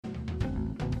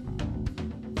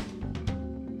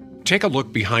Take a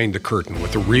look behind the curtain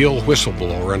with the real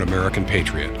whistleblower and American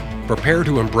patriot. Prepare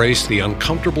to embrace the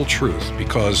uncomfortable truth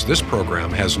because this program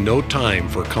has no time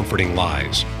for comforting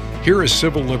lies. Here is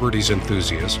civil liberties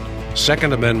enthusiast,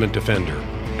 Second Amendment defender,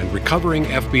 and recovering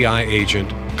FBI agent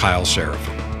Kyle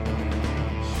Seraphin.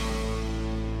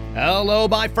 Hello,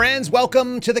 my friends.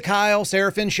 Welcome to the Kyle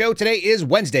Seraphin Show. Today is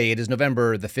Wednesday. It is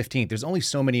November the 15th. There's only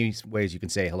so many ways you can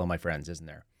say hello, my friends, isn't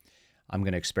there? I'm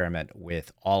going to experiment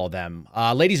with all of them.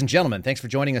 Ladies and gentlemen, thanks for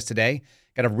joining us today.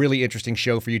 Got a really interesting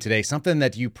show for you today, something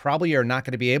that you probably are not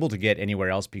going to be able to get anywhere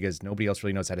else because nobody else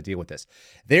really knows how to deal with this.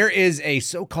 There is a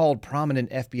so-called prominent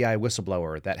FBI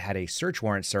whistleblower that had a search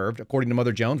warrant served, according to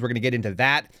Mother Jones. We're going to get into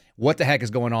that. What the heck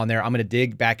is going on there? I'm going to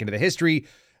dig back into the history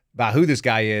about who this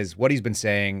guy is, what he's been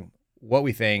saying, what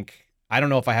we think. I don't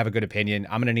know if I have a good opinion.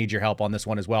 I'm going to need your help on this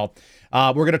one as well.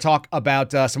 We're going to talk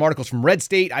about some articles from Red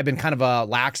State. I've been kind of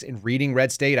lax in reading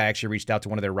Red State. I actually reached out to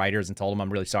one of their writers and told them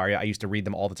I'm really sorry. I used to read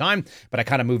them all the time, but I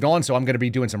kind of moved on. So I'm going to be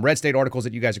doing some Red State articles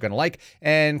that you guys are going to like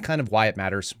and kind of why it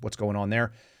matters, what's going on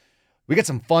there. We got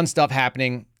some fun stuff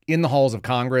happening in the halls of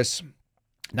Congress.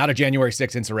 Not a January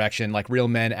 6th insurrection, like real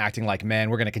men acting like men.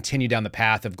 We're going to continue down the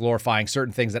path of glorifying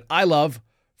certain things that I love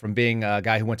from being a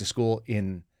guy who went to school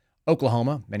in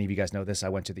Oklahoma. Many of you guys know this. I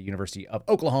went to the University of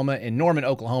Oklahoma in Norman,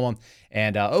 Oklahoma,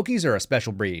 and Okies are a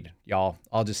special breed, y'all.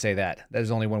 I'll just say that.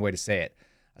 There's only one way to say it.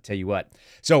 I'll tell you what.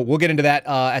 So we'll get into that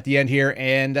at the end here,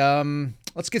 and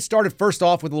let's get started first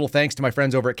off with a little thanks to my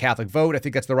friends over at Catholic Vote. I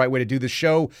think that's the right way to do this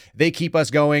show. They keep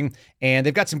us going, and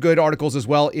they've got some good articles as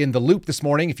well in The Loop this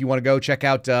morning. If you want to go check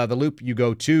out The Loop, you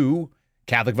go to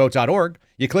CatholicVote.org.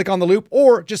 You click on The Loop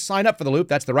or just sign up for The Loop.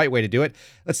 That's the right way to do it.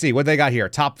 Let's see what they got here.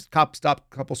 Top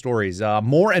couple stories.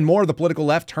 More and more of the political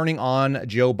left turning on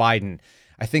Joe Biden.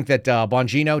 I think that Dan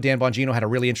Bongino had a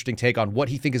really interesting take on what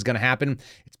he thinks is going to happen.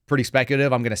 It's pretty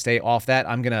speculative. I'm going to stay off that.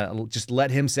 I'm going to just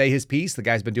let him say his piece. The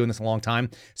guy's been doing this a long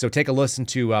time. So take a listen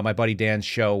to my buddy Dan's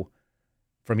show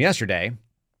from yesterday.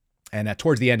 And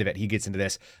towards the end of it, he gets into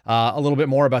this. A little bit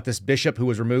more about this bishop who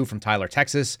was removed from Tyler,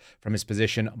 Texas, from his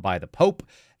position by the Pope.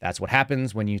 That's what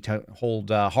happens when you hold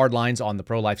hard lines on the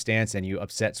pro-life stance and you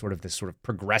upset this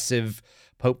progressive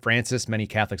Pope Francis. Many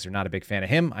Catholics are not a big fan of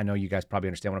him. I know you guys probably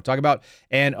understand what I'm talking about.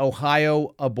 And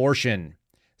Ohio abortion.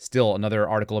 Still another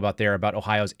article about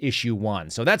Ohio's issue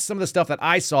 1. So that's some of the stuff that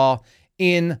I saw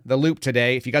in The Loop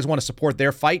today. If you guys want to support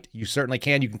their fight, you certainly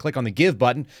can. You can click on the Give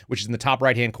button, which is in the top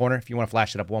right-hand corner. If you want to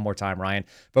flash it up one more time, Ryan.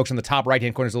 Folks, on the top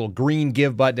right-hand corner is a little green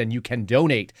Give button, and you can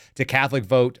donate to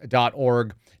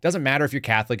CatholicVote.org. Doesn't matter if you're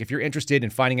Catholic. If you're interested in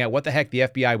finding out what the heck the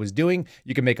FBI was doing,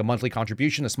 you can make a monthly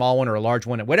contribution, a small one or a large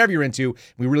one, whatever you're into.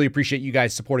 We really appreciate you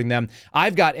guys supporting them.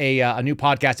 I've got a new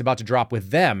podcast about to drop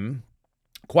with them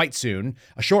quite soon,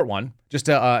 a short one, just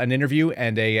an interview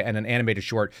and an animated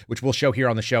short, which we'll show here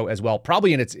on the show as well,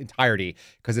 probably in its entirety,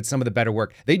 because it's some of the better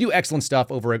work. They do excellent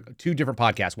stuff over 2 different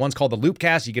podcasts. One's called the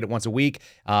Loopcast. You get it once a week.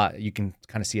 You can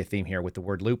kind of see a theme here with the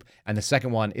word loop. And the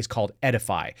second one is called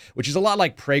Edify, which is a lot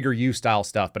like PragerU style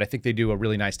stuff, but I think they do a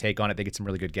really nice take on it. They get some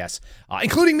really good guests,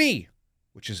 including me,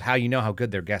 which is how you know how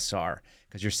good their guests are,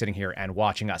 because you're sitting here and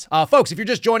watching us. Folks, if you're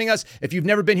just joining us, if you've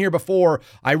never been here before,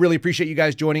 I really appreciate you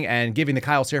guys joining and giving the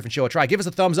Kyle Seraphin Show a try. Give us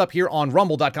a thumbs up here on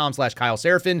rumble.com/Kyle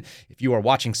Seraphin. If you are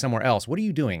watching somewhere else, what are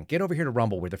you doing? Get over here to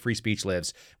Rumble, where the free speech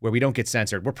lives, where we don't get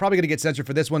censored. We're probably going to get censored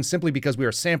for this one simply because we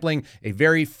are sampling a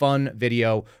very fun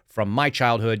video from my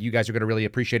childhood. You guys are going to really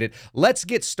appreciate it. Let's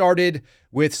get started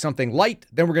with something light,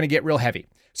 then we're going to get real heavy.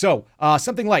 So,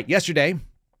 something light. Yesterday,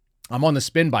 I'm on the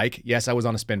spin bike. Yes, I was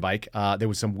on a spin bike. There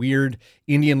was some weird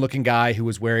Indian-looking guy who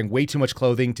was wearing way too much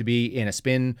clothing to be in a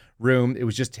spin room. It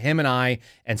was just him and I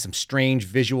and some strange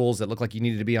visuals that looked like you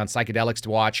needed to be on psychedelics to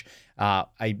watch.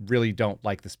 I really don't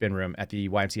like the spin room at the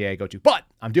YMCA I go to, but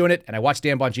I'm doing it, and I watch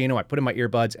Dan Bongino. I put in my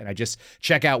earbuds, and I just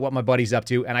check out what my buddy's up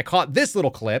to, and I caught this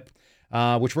little clip,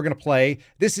 which we're going to play.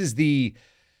 This is we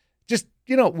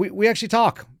actually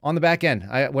talk on the back end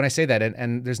when I say that.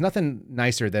 And there's nothing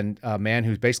nicer than a man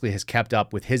who basically has kept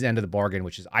up with his end of the bargain,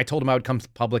 which is I told him I would come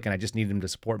public and I just needed him to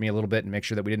support me a little bit and make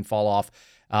sure that we didn't fall off.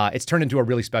 It's turned into a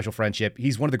really special friendship.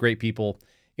 He's one of the great people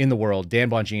in the world, Dan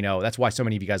Bongino. That's why so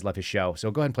many of you guys love his show. So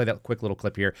go ahead and play that quick little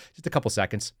clip here. Just a couple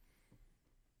seconds.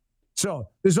 So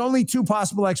there's only 2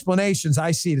 possible explanations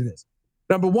I see to this.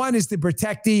 Number one is the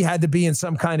protectee had to be in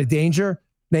some kind of danger.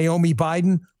 Naomi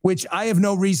Biden, which I have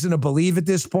no reason to believe at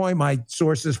this point. My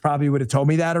sources probably would have told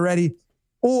me that already.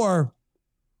 Or,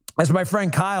 as my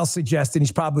friend Kyle suggested,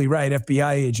 he's probably right,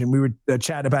 FBI agent. We were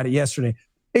chatting about it yesterday.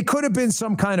 It could have been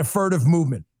some kind of furtive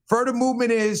movement. Furtive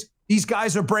movement is these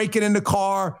guys are breaking in the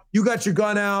car. You got your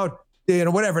gun out,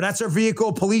 whatever. That's our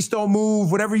vehicle. Police don't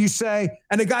move, whatever you say.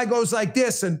 And the guy goes like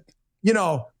this and,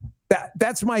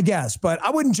 That's my guess, but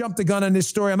I wouldn't jump the gun on this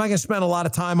story. I'm not going to spend a lot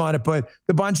of time on it, but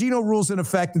the Bongino rule's in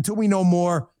effect until we know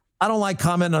more. I don't like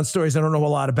commenting on stories I don't know a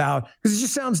lot about because it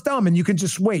just sounds dumb and you can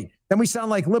just wait. Then we sound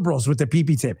like liberals with the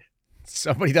PP tape.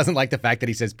 Somebody doesn't like the fact that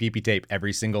he says PP tape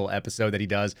every single episode that he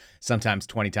does, sometimes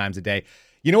 20 times a day.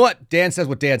 You know what? Dan says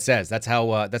what Dan says. That's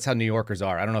how New Yorkers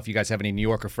are. I don't know if you guys have any New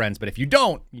Yorker friends, but if you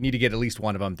don't, you need to get at least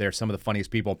one of them. They're some of the funniest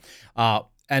people.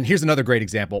 And here's another great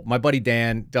example. My buddy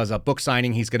Dan does a book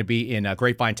signing. He's going to be in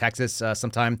Grapevine, Texas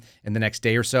sometime in the next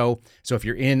day or so. So if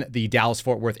you're in the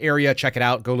Dallas-Fort Worth area, check it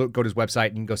out. Go to his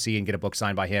website and go see and get a book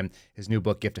signed by him. His new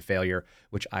book, Gift of Failure,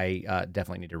 which I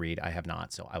definitely need to read. I have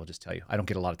not, so I will just tell you. I don't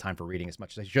get a lot of time for reading as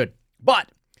much as I should. But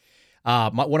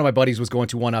one of my buddies was going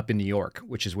to one up in New York,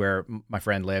 which is where my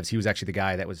friend lives. He was actually the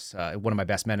guy that was one of my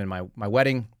best men in my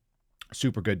wedding.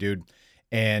 Super good dude.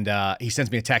 And he sends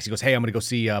me a text. He goes, hey, I'm going to go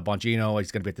see Bongino.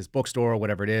 He's going to be at this bookstore or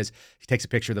whatever it is. He takes a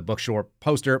picture of the bookstore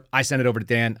poster. I send it over to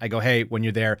Dan. I go, hey, when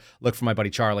you're there, look for my buddy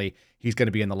Charlie. He's going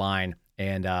to be in the line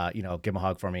and, give him a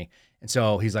hug for me. And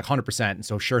so he's like 100%. And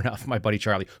so sure enough, my buddy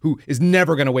Charlie, who is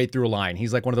never going to wait through a line.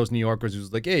 He's like one of those New Yorkers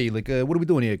who's like, hey, what are we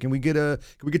doing here? Can we get to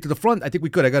the front? I think we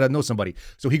could. I got to know somebody.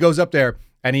 So he goes up there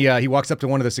and he walks up to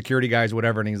one of the security guys or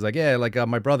whatever. And he's like, yeah,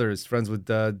 my brother is friends with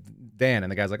Dan.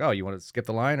 And the guy's like, oh, you want to skip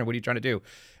the line or what are you trying to do?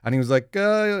 And he was like,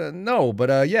 no,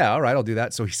 but yeah, all right, I'll do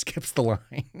that. So he skips the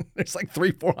line. There's like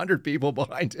 300-400 people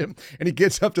behind him. And he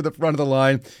gets up to the front of the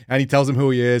line and he tells him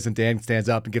who he is. And Dan stands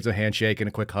up and gives him a handshake and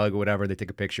a quick hug or whatever. They take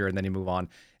a picture and then he move on.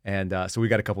 And so we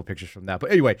got a couple pictures from that.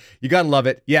 But anyway, you got to love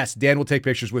it. Yes, Dan will take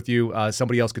pictures with you.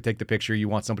 Somebody else could take the picture. You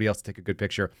want somebody else to take a good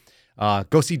picture.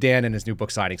 Go see Dan and his new book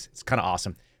signings. It's kind of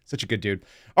awesome. Such a good dude.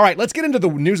 All right, let's get into the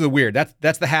news of the weird.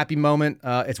 That's the happy moment.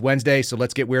 It's Wednesday, so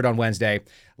let's get weird on Wednesday.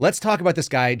 Let's talk about this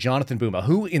guy, Jonathan Booma.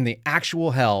 Who in the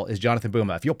actual hell is Jonathan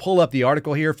Booma? If you'll pull up the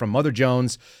article here from Mother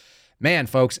Jones. Man,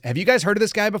 folks, have you guys heard of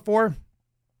this guy before?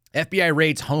 FBI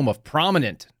raids home of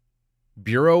prominent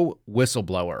bureau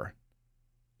whistleblower.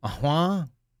 What?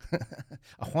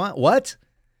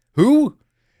 Who?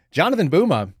 Jonathan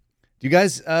Booma. Do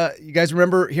you guys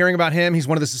remember hearing about him? He's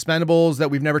one of the suspendables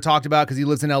that we've never talked about because he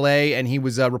lives in LA and he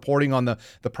was reporting on the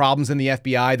problems in the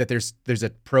FBI, that there's a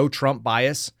pro-Trump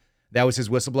bias. That was his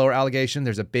whistleblower allegation.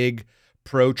 There's a big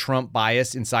pro-Trump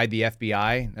bias inside the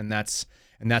FBI, and that's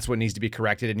what needs to be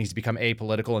corrected. It needs to become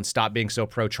apolitical and stop being so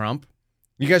pro-Trump.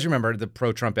 You guys remember the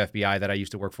pro-Trump FBI that I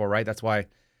used to work for, right? That's why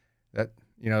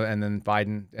and then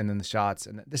Biden, and then the shots.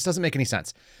 And this doesn't make any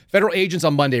sense. Federal agents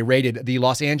on Monday raided the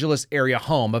Los Angeles area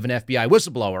home of an FBI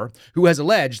whistleblower who has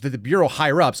alleged that the Bureau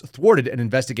higher-ups thwarted an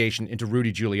investigation into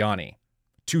Rudy Giuliani.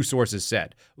 Two sources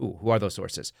said. Who are those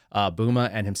sources? Booma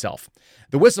and himself.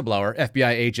 The whistleblower, FBI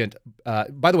agent,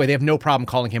 by the way, they have no problem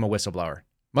calling him a whistleblower.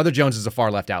 Mother Jones is a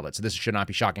far-left outlet, so this should not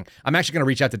be shocking. I'm actually going to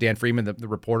reach out to Dan Freeman, the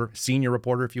reporter, senior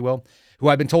reporter, if you will, who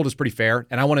I've been told is pretty fair,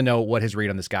 and I want to know what his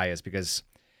read on this guy is because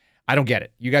I don't get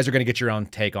it. You guys are going to get your own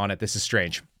take on it. This is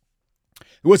strange.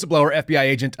 The whistleblower, FBI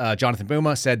agent Jonathan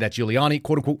Booma, said that Giuliani,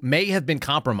 quote unquote, may have been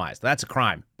compromised. That's a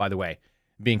crime, by the way.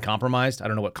 Being compromised. I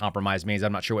don't know what compromise means.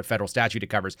 I'm not sure what federal statute it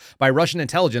covers. By Russian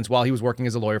intelligence while he was working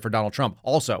as a lawyer for Donald Trump.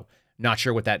 Also, not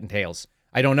sure what that entails.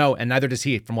 I don't know, and neither does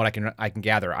he, from what I can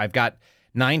gather. I've got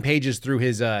 9 pages through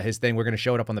his thing. We're going to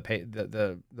show it up on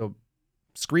the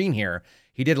screen here.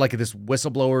 He did like this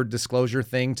whistleblower disclosure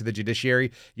thing to the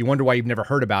judiciary. You wonder why you've never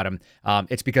heard about him.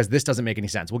 It's because this doesn't make any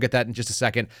sense. We'll get that in just a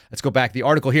second. Let's go back. The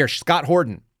article here, Scott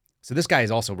Horton. So this guy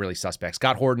is also really suspect.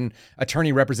 Scott Horton,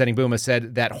 attorney representing Booma,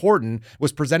 said that Horton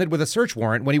was presented with a search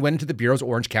warrant when he went into the Bureau's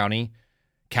Orange County,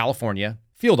 California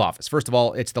field office. First of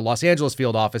all, it's the Los Angeles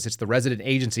field office. It's the resident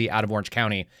agency out of Orange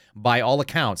County. By all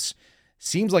accounts,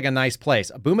 seems like a nice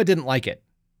place. Booma didn't like it.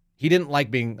 He didn't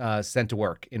like being sent to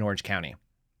work in Orange County.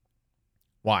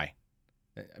 Why?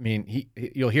 I mean,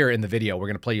 you'll hear in the video. We're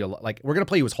gonna play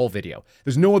you his whole video.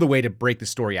 There's no other way to break the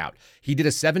story out. He did a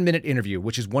 7-minute interview,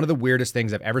 which is one of the weirdest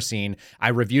things I've ever seen. I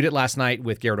reviewed it last night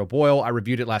with Garrett O'Boyle. I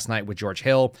reviewed it last night with George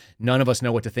Hill. None of us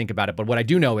know what to think about it, but what I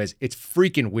do know is it's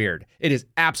freaking weird. It is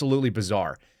absolutely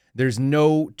bizarre. There's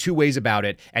no two ways about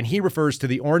it. And he refers to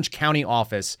the Orange County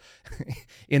office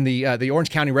in the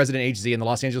Orange County resident agency in the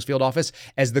Los Angeles field office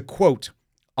as the, quote,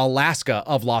 Alaska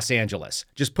of Los Angeles.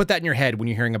 Just put that in your head when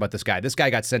you're hearing about this guy. This guy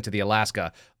got sent to the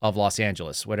Alaska of Los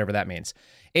Angeles, whatever that means.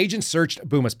 Agents searched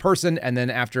Booma's person, and then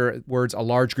afterwards, a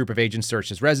large group of agents searched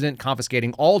his residence,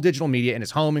 confiscating all digital media in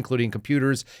his home, including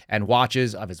computers and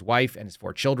watches of his wife and his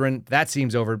 4 children. That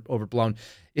seems overblown.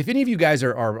 If any of you guys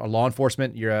are law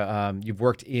enforcement, you've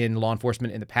worked in law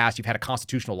enforcement in the past, you've had a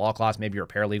constitutional law class, maybe you're a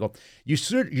paralegal, you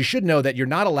should know that you're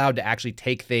not allowed to actually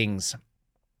take things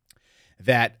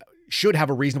that should have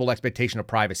a reasonable expectation of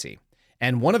privacy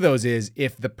And one of those is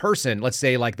if the person, let's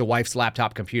say like the wife's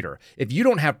laptop computer, if you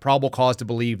don't have probable cause to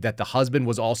believe that the husband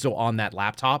was also on that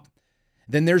laptop,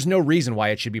 then there's no reason why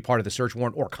it should be part of the search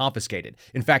warrant or confiscated.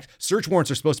 In fact, search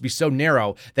warrants are supposed to be so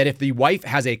narrow that if the wife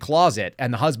has a closet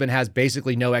and the husband has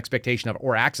basically no expectation of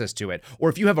or access to it, or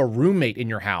if you have a roommate in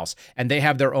your house and they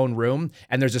have their own room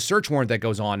and there's a search warrant that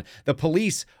goes on, the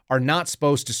police are not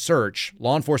supposed to search,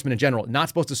 law enforcement in general, not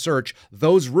supposed to search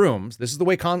those rooms. This is the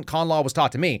way con law was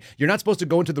taught to me. You're not supposed to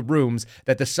go into the rooms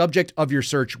that the subject of your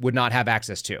search would not have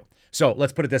access to. So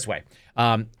let's put it this way.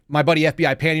 My buddy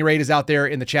FBI Panty Raid is out there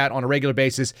in the chat on a regular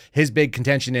basis. His big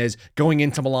contention is going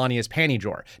into Melania's panty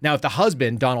drawer. Now, if the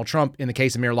husband, Donald Trump, in the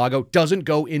case of Mar-a-Lago, doesn't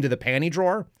go into the panty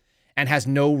drawer and has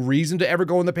no reason to ever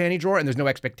go in the panty drawer, and there's no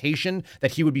expectation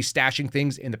that he would be stashing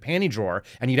things in the panty drawer,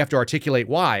 and you'd have to articulate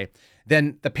why,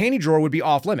 then the panty drawer would be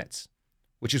off limits,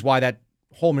 which is why that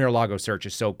whole Mar-a-Lago search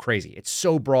is so crazy. It's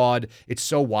so broad. It's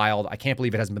so wild. I can't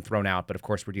believe it hasn't been thrown out. But of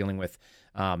course, we're dealing with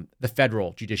the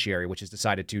federal judiciary, which has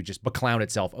decided to just beclown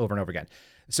itself over and over again.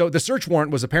 So the search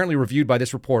warrant was apparently reviewed by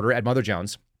this reporter at Mother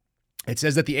Jones. It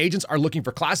says that the agents are looking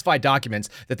for classified documents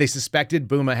that they suspected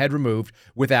Booma had removed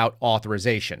without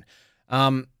authorization.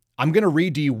 I'm going to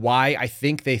read to you why I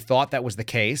think they thought that was the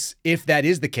case. If that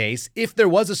is the case, if there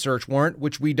was a search warrant,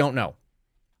 which we don't know.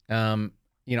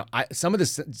 Some of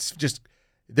this just...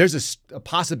 There's a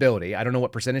possibility. I don't know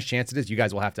what percentage chance it is. You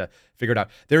guys will have to figure it out.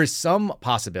 There is some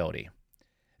possibility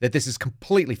that this is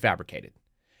completely fabricated.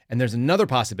 And there's another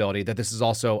possibility that this is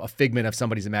also a figment of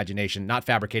somebody's imagination, not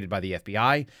fabricated by the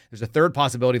FBI. There's a third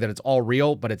possibility that it's all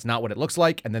real, but it's not what it looks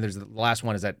like. And then there's the last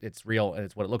one is that it's real and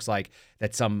it's what it looks like,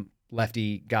 that some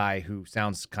lefty guy who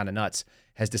sounds kind of nuts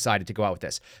has decided to go out with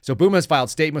this. So Booma has filed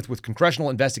statements with congressional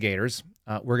investigators.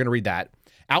 We're going to read that,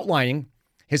 outlining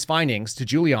his findings to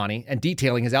Giuliani and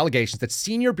detailing his allegations that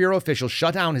senior Bureau officials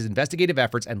shut down his investigative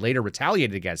efforts and later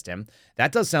retaliated against him.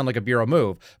 That does sound like a Bureau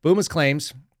move. Booma's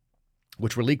claims,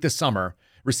 which were leaked this summer,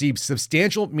 received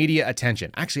substantial media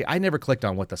attention. Actually, I never clicked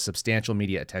on what the substantial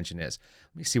media attention is.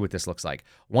 Let me see what this looks like.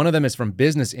 One of them is from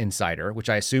Business Insider, which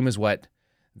I assume is what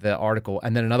the article,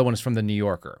 and then another one is from the New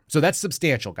Yorker. So that's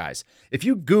substantial, guys. If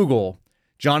you Google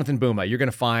Jonathan Booma, you're going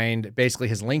to find basically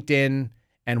his LinkedIn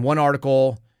and one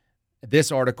article,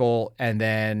 this article, and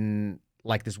then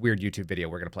like this weird YouTube video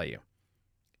we're going to play you.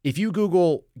 If you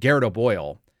Google Garrett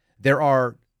O'Boyle, there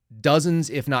are dozens,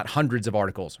 if not hundreds of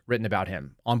articles written about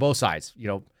him on both sides,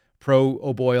 pro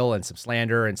O'Boyle and some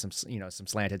slander and some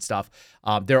slanted stuff.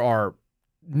 There are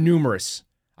numerous.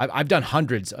 I've done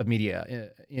hundreds of media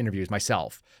interviews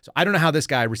myself. So I don't know how this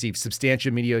guy received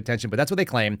substantial media attention, but that's what they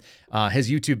claim.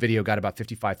 His YouTube video got about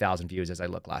 55,000 views as I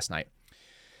looked last night.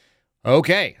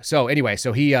 Okay, so anyway,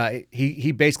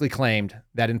 he basically claimed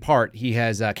that in part he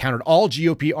has countered all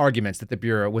GOP arguments that the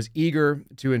Bureau was eager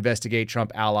to investigate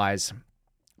Trump allies,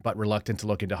 but reluctant to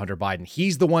look into Hunter Biden.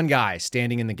 He's the one guy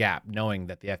standing in the gap, knowing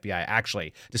that the FBI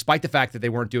actually, despite the fact that they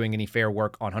weren't doing any fair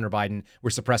work on Hunter Biden, were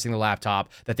suppressing the laptop,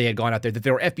 that they had gone out there, that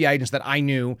there were FBI agents that I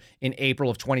knew in April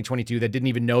of 2022 that didn't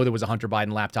even know there was a Hunter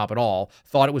Biden laptop at all,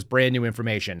 thought it was brand new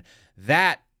information.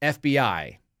 That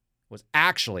FBI was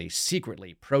actually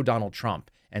secretly pro-Donald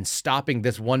Trump and stopping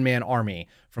this one-man army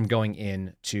from going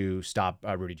in to stop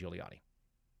Rudy Giuliani.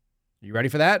 You ready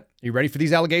for that? Are you ready for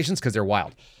these allegations? Because they're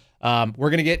wild. We're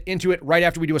going to get into it right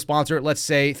after we do a sponsor. Let's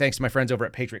say thanks to my friends over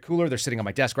at Patriot Cooler. They're sitting on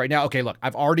my desk right now. Okay, look,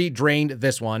 I've already drained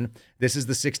this one. This is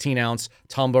the 16-ounce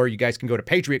tumbler. You guys can go to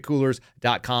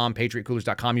patriotcoolers.com,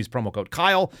 patriotcoolers.com. Use promo code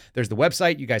Kyle. There's the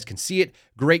website. You guys can see it.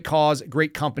 Great cause,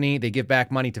 great company. They give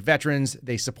back money to veterans.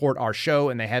 They support our show,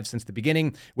 and they have since the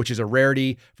beginning, which is a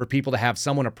rarity for people to have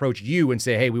someone approach you and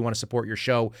say, hey, we want to support your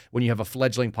show when you have a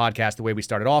fledgling podcast the way we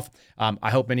started off. I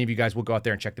hope many of you guys will go out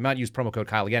there and check them out. Use promo code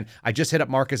Kyle again. I just hit up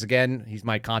Marcus again. He's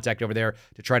my contact over there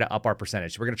to try to up our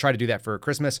percentage. So we're going to try to do that for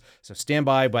Christmas. So stand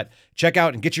by, but check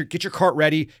out and get your cart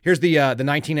ready. Here's the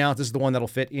 19 ounce. This is the one that'll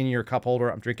fit in your cup holder.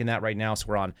 I'm drinking that right now. So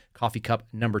we're on coffee cup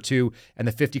number 2, and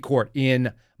the 50 quart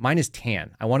in. Mine is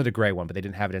tan. I wanted a gray one, but they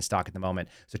didn't have it in stock at the moment.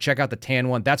 So check out the tan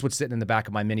one. That's what's sitting in the back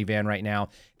of my minivan right now.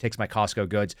 Takes my Costco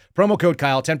goods. Promo code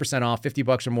Kyle, 10% off,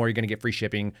 $50 or more. You're going to get free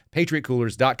shipping.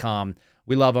 PatriotCoolers.com.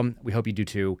 We love them. We hope you do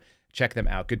too. Check them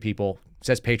out. Good people.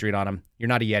 Says Patriot on them. You're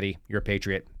not a Yeti. You're a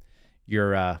Patriot.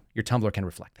 Your tumbler can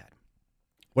reflect that.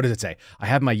 What does it say? I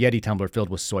have my Yeti tumbler filled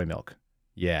with soy milk.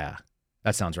 Yeah,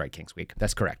 that sounds right, Kings Week.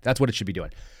 That's correct. That's what it should be doing.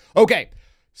 Okay,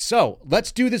 so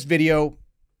let's do this video.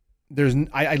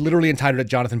 I literally entitled it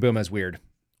Jonathan Booma is Weird.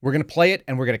 We're going to play it,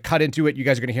 and we're going to cut into it. You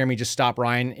guys are going to hear me just stop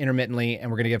Ryan intermittently,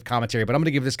 and we're going to give commentary. But I'm going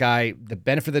to give this guy the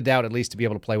benefit of the doubt, at least, to be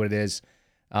able to play what it is.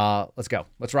 Let's go.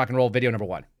 Let's rock and roll video number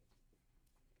 1.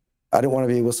 I didn't want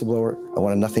to be a whistleblower. I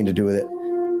wanted nothing to do with it.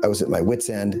 I was at my wit's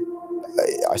end.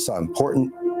 I saw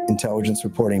important intelligence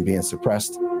reporting being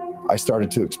suppressed. I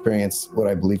started to experience what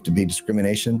I believe to be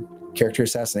discrimination, character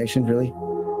assassination, really.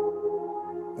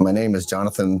 My name is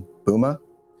Jonathan Buma,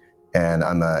 and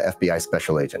I'm a FBI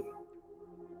special agent.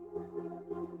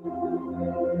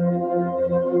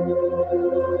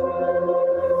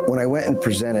 When I went and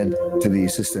presented to the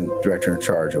assistant director in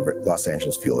charge over at Los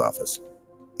Angeles field office,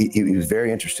 he was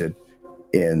very interested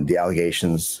in the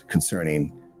allegations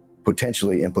concerning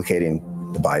potentially implicating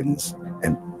the Bidens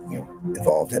and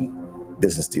involved in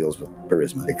business deals with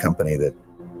Burisma, the company that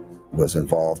was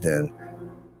involved in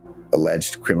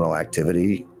alleged criminal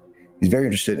activity. He's very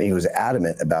interested, and he was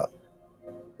adamant about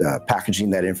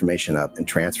packaging that information up and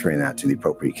transferring that to the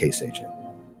appropriate case agent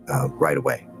right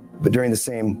away. But during the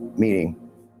same meeting,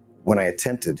 when I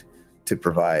attempted to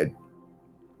provide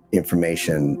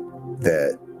information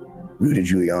that Rudy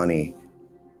Giuliani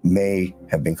may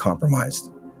have been compromised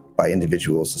by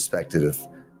individuals suspected of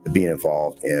being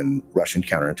involved in Russian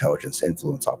counterintelligence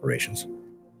influence operations,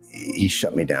 he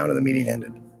shut me down and the meeting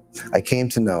ended. I came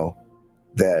to know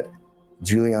that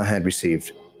Giuliani had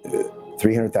received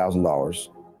 $300,000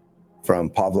 from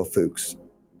Pavlo Fuchs,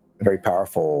 a very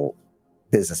powerful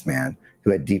businessman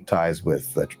who had deep ties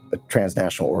with a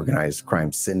transnational organized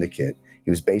crime syndicate.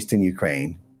 He was based in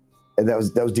Ukraine, and that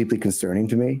was deeply concerning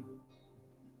to me,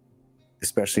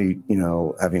 especially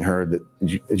having heard that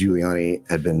Giuliani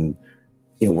had been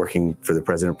working for the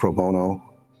president pro bono.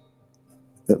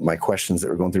 That my questions that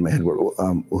were going through my head were,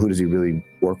 who does he really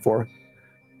work for?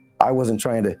 I wasn't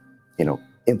trying to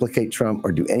implicate Trump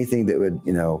or do anything that would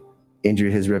injure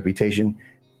his reputation.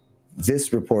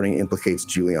 This reporting implicates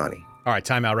Giuliani. All right,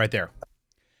 time out right there.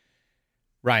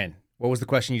 Ryan, what was the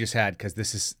question you just had? Because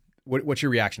this is, what's your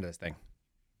reaction to this thing?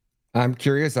 I'm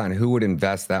curious on who would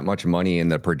invest that much money in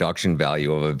the production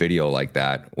value of a video like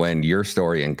that when your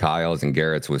story and Kyle's and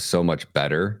Garrett's was so much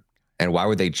better. And why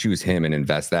would they choose him and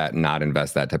invest that and not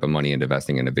invest that type of money into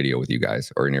investing in a video with you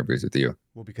guys or interviews with you?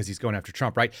 Well, because he's going after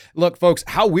Trump, right? Look, folks,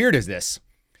 how weird is this?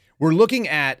 We're looking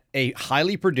at a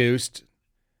highly produced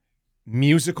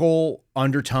musical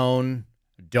undertone.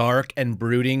 Dark and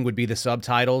brooding would be the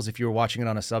subtitles if you were watching it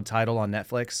on a subtitle on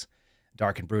Netflix.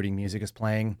 Dark and brooding music is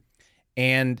playing.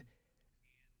 And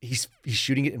he's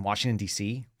shooting it in Washington,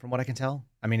 D.C., from what I can tell.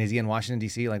 I mean, is he in Washington,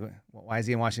 D.C.? Like, why is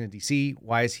he in Washington, D.C.?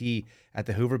 Why is he at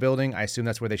the Hoover Building? I assume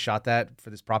that's where they shot that for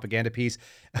this propaganda piece.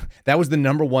 That was the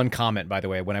number one comment, by the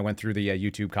way, when I went through the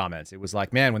YouTube comments. It was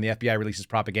like, man, when the FBI releases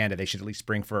propaganda, they should at least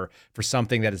spring for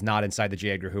something that is not inside the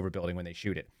J. Edgar Hoover Building when they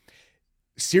shoot it.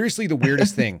 Seriously, the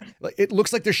weirdest thing. It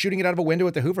looks like they're shooting it out of a window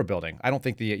at the Hoover Building. I don't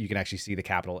think you can actually see the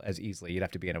Capitol as easily. You'd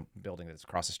have to be in a building that's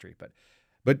across the street.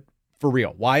 But for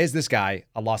real, why is this guy,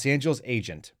 a Los Angeles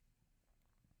agent,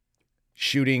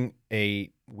 shooting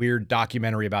a weird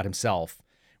documentary about himself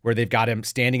where they've got him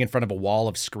standing in front of a wall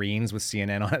of screens with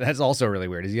CNN on it? That's also really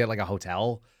weird. Is he at like a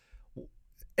hotel?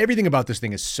 Everything about this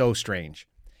thing is so strange.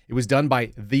 It was done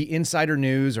by The Insider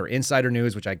News or Insider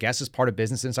News, which I guess is part of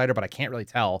Business Insider, but I can't really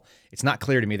tell. It's not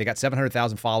clear to me. They got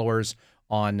 700,000 followers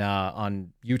on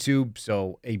YouTube,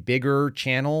 so a bigger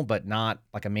channel, but not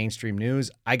like a mainstream news.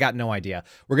 I got no idea.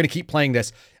 We're going to keep playing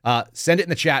this. Send it in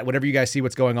the chat, whatever you guys see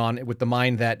what's going on, with the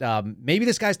mind that maybe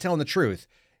this guy's telling the truth.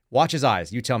 Watch his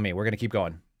eyes. You tell me. We're going to keep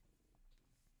going.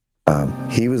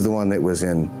 He was the one that was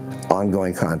in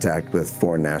ongoing contact with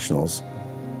foreign nationals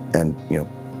and,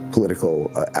 political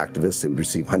activists that would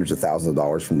receive hundreds of thousands of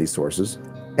dollars from these sources.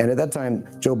 And at that time,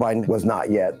 Joe Biden was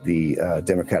not yet the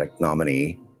Democratic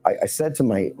nominee. I said to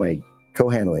my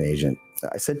co-handling agent,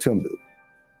 I said to him,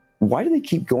 why do they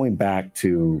keep going back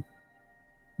to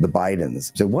the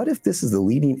Bidens? So what if this is the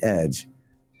leading edge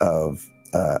of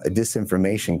a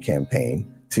disinformation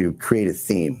campaign to create a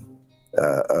theme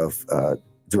of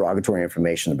derogatory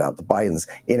information about the Bidens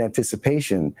in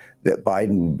anticipation that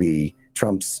Biden would be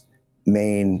Trump's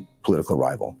main political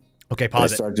rival? Okay,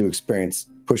 pause it. I started to experience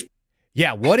push.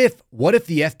 Yeah, what if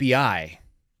the FBI,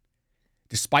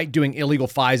 despite doing illegal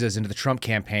FISAs into the Trump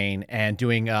campaign and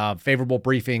doing favorable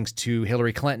briefings to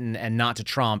Hillary Clinton and not to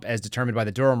Trump, as determined by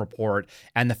the Durham report,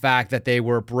 and the fact that they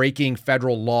were breaking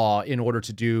federal law in order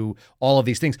to do all of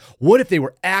these things, what if they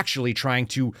were actually trying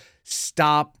to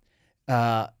stop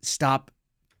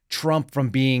Trump from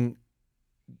being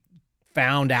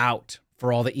found out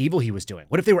for all the evil he was doing?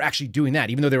 What if they were actually doing that,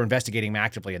 even though they were investigating him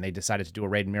actively and they decided to do a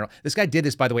raid in Mar-a-Lago? This guy did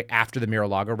this, by the way, after the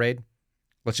Mar-a-Lago raid.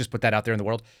 Let's just put that out there in the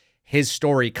world. His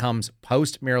story comes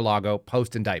post Mar-a-Lago,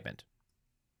 post indictment.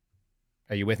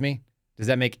 Are you with me? Does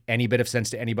that make any bit of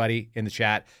sense to anybody in the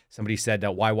chat? Somebody said,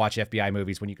 why watch FBI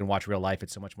movies when you can watch real life?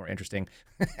 It's so much more interesting.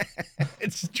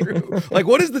 It's true. Like,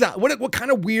 what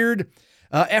kind of weird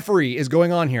effery is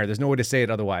going on here? There's no way to say it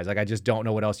otherwise. Like, I just don't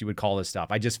know what else you would call this stuff.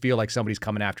 I just feel like somebody's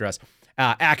coming after us.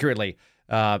 Accurately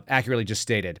just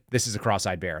stated, this is a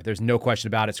cross-eyed bear. There's no question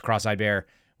about it. It's a cross-eyed bear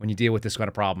when you deal with this kind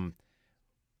of problem.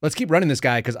 Let's keep running this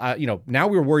guy because, now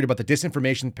we're worried about the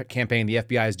disinformation campaign the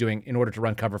FBI is doing in order to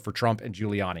run cover for Trump and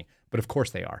Giuliani. But of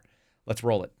course they are. Let's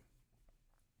roll it.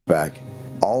 Back,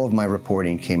 all of my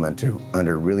reporting came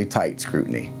under really tight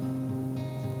scrutiny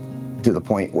to the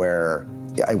point where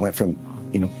I went from,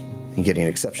 getting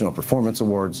exceptional performance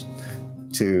awards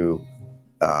to,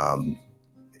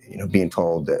 being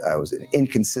told that I was an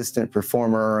inconsistent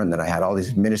performer and that I had all these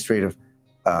administrative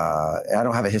I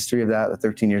don't have a history of that, the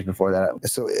 13 years before that.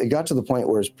 So it got to the point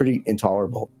where it's pretty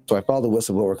intolerable. So I filed a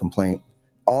whistleblower complaint.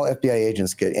 All FBI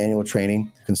agents get annual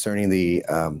training concerning the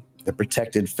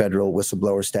protected federal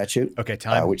whistleblower statute. Okay,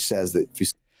 time. Which says that if you...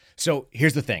 So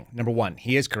here's the thing. Number one,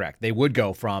 he is correct. They would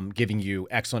go from giving you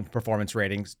excellent performance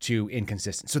ratings to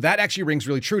inconsistent. So that actually rings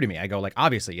really true to me. I go like,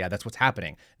 obviously, yeah, that's what's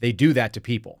happening. They do that to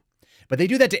people. But they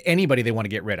do that to anybody they want to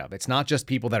get rid of. It's not just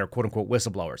people that are quote unquote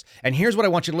whistleblowers. And here's what I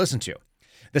want you to listen to.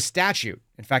 The statute,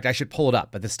 in fact, I should pull it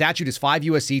up, but the statute is 5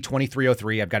 U.S.C.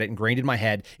 2303. I've got it ingrained in my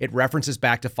head. It references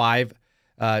back to 5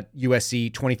 U.S.C.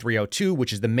 2302,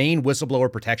 which is the main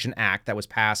Whistleblower Protection Act that was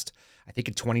passed, I think,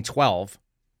 in 2012.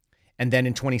 And then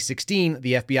in 2016,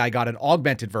 the FBI got an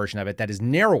augmented version of it that is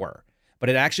narrower, but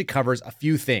it actually covers a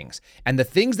few things. And the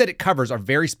things that it covers are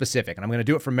very specific. And I'm going to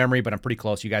do it from memory, but I'm pretty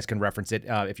close. You guys can reference it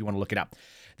if you want to look it up.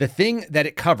 The thing that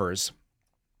it covers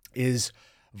is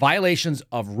violations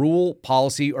of rule,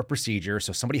 policy, or procedure.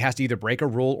 So somebody has to either break a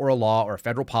rule or a law or a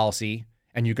federal policy,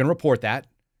 and you can report that.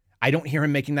 I don't hear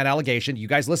him making that allegation. You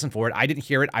guys listen for it. I didn't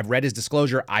hear it. I've read his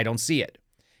disclosure. I don't see it.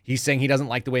 He's saying he doesn't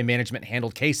like the way management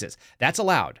handled cases. That's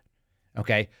allowed.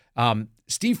 Okay.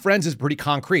 Steve Friends is pretty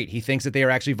concrete. He thinks that they are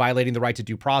actually violating the right to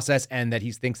due process and that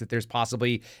he thinks that there's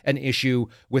possibly an issue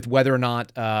with whether or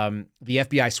not the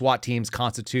FBI SWAT teams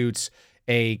constitutes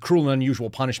a cruel and unusual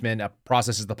punishment,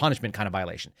 processes the punishment kind of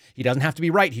violation. He doesn't have to be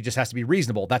right. He just has to be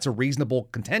reasonable. That's a reasonable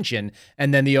contention.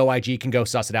 And then the OIG can go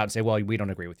suss it out and say, well, we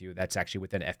don't agree with you. That's actually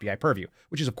within FBI purview,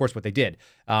 which is, of course, what they did.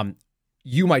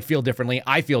 You might feel differently.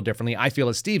 I feel differently. I feel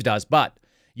as Steve does, but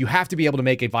you have to be able to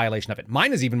make a violation of it.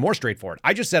 Mine is even more straightforward.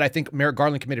 I just said I think Merrick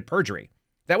Garland committed perjury.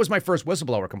 That was my first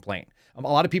whistleblower complaint. A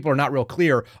lot of people are not real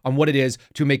clear on what it is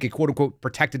to make a quote-unquote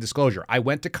protected disclosure. I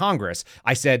went to Congress.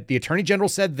 I said, the Attorney General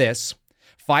said this.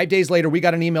 5 days later, we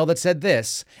got an email that said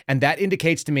this, and that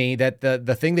indicates to me that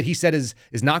the thing that he said is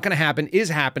not going to happen is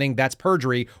happening. That's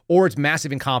perjury, or it's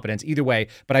massive incompetence. Either way,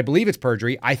 but I believe it's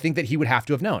perjury. I think that he would have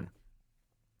to have known.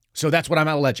 So that's what I'm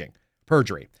alleging,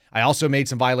 perjury. I also made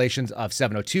some violations of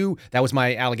 702. That was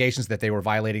my allegations that they were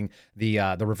violating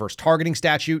the reverse targeting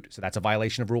statute. So that's a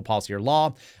violation of rule, policy, or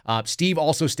law. Steve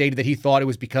also stated that he thought it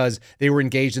was because they were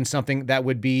engaged in something that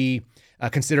would be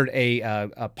considered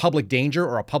a public danger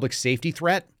or a public safety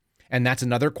threat. And that's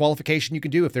another qualification you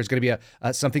can do if there's going to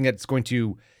be something that's going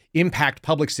to impact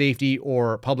public safety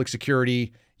or public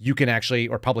security. You can actually,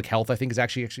 or public health, I think is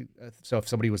actually, so if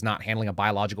somebody was not handling a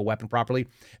biological weapon properly,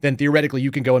 then theoretically you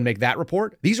can go and make that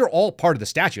report. These are all part of the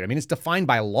statute. I mean, it's defined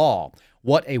by law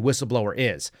what a whistleblower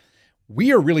is.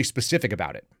 We are really specific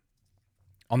about it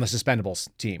on the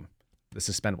Suspendables team,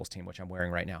 which I'm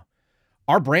wearing right now.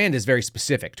 Our brand is very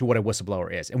specific to what a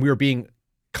whistleblower is, and we are being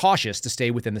cautious to stay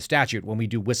within the statute when we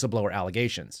do whistleblower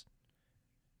allegations.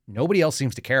 Nobody else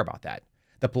seems to care about that.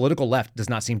 The political left does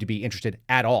not seem to be interested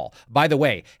at all. By the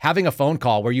way, having a phone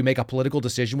call where you make a political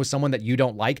decision with someone that you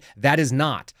don't like, that is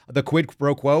not the quid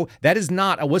pro quo. That is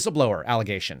not a whistleblower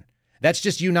allegation. That's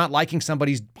just you not liking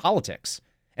somebody's politics.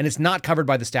 And it's not covered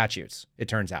by the statutes, it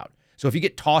turns out. So if you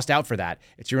get tossed out for that,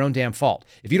 it's your own damn fault.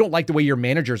 If you don't like the way your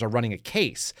managers are running a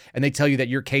case and they tell you that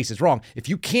your case is wrong, if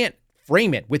you can't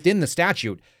frame it within the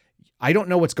statute, I don't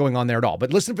know what's going on there at all.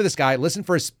 But listen for this guy. Listen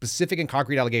for a specific and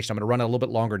concrete allegation. I'm going to run it a little bit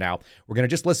longer now. We're going to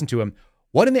just listen to him.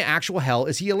 What in the actual hell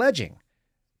is he alleging?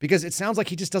 Because it sounds like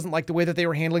he just doesn't like the way that they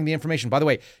were handling the information. By the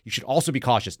way, you should also be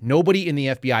cautious. Nobody in the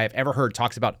FBI I've ever heard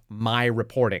talks about my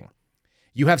reporting.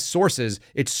 You have sources.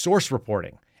 It's source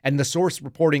reporting. And the source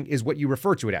reporting is what you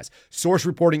refer to it as. Source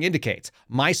reporting indicates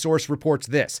my source reports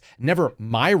this, never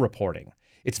my reporting.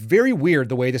 It's very weird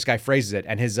the way this guy phrases it,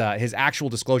 and his actual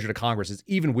disclosure to Congress is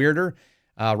even weirder.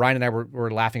 Ryan and I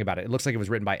were laughing about it. It looks like it was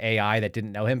written by AI that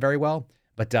didn't know him very well.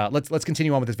 But let's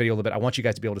continue on with this video a little bit. I want you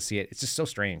guys to be able to see it. It's just so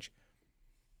strange.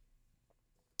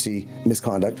 See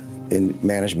misconduct in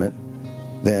management,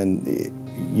 then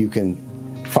you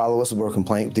can file a whistleblower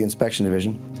complaint with the inspection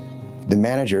division. The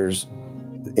managers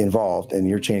involved in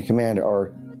your chain of command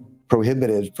are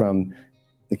prohibited from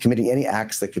committing any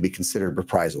acts that could be considered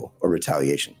reprisal or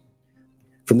retaliation.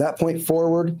 From that point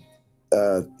forward,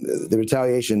 the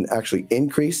retaliation actually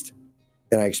increased,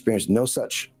 and I experienced no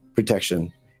such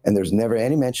protection, and there's never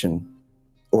any mention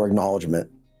or acknowledgement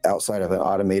outside of an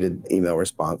automated email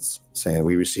response saying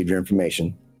we received your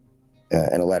information,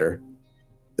 and a letter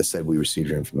that said we received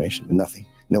your information. Nothing,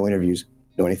 no interviews,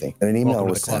 no anything. And an email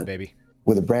was sent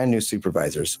with a brand new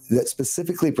supervisors that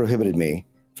specifically prohibited me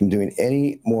from doing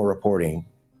any more reporting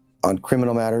on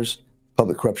criminal matters,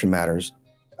 public corruption matters,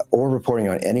 or reporting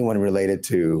on anyone related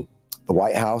to the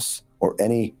White House or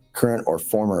any current or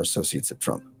former associates of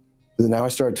Trump. But now I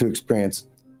started to experience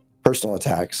personal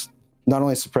attacks, not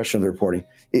only suppression of the reporting.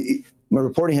 My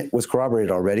reporting was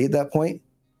corroborated already at that point.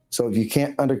 So if you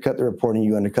can't undercut the reporting,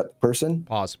 you undercut the person.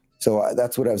 Pause. So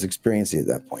that's what I was experiencing at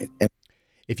that point. And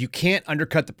if you can't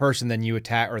undercut the person, then you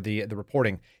attack, or the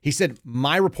reporting. He said,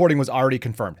 my reporting was already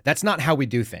confirmed. That's not how we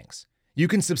do things. You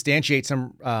can substantiate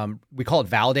some, we call it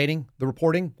validating the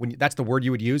reporting. That's the word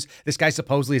you would use. This guy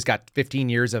supposedly has got 15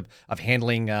 years of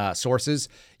handling sources.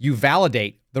 You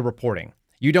validate the reporting.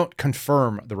 You don't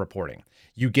confirm the reporting.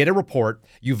 You get a report,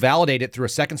 you validate it through a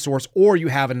second source, or you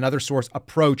have another source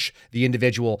approach the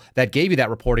individual that gave you that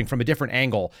reporting from a different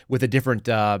angle with a different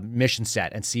mission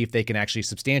set and see if they can actually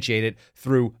substantiate it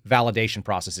through validation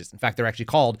processes. In fact,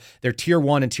 they're tier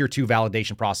 1 and tier 2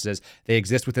 validation processes. They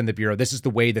exist within the Bureau. This is the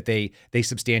way that they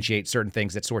substantiate certain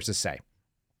things that sources say.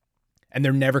 And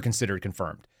they're never considered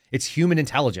confirmed. It's human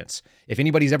intelligence. If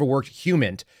anybody's ever worked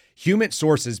human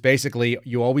sources, basically,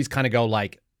 you always kind of go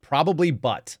like, probably,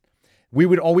 but. We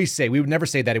would never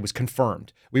say that it was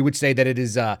confirmed. We would say that it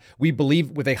is, we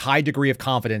believe with a high degree of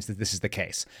confidence that this is the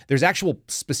case. There's actual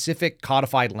specific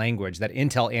codified language that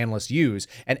Intel analysts use,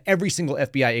 and every single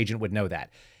FBI agent would know that.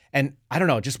 And I don't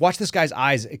know, just watch this guy's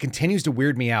eyes. It continues to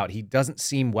weird me out. He doesn't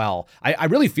seem well. I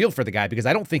really feel for the guy because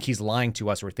I don't think he's lying to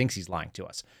us or thinks he's lying to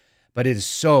us. But it is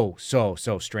so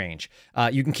strange.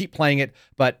 You can keep playing it,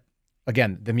 but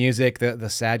again, the music, the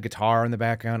sad guitar in the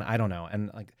background, I don't know. And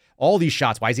like, all these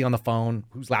shots, why is he on the phone?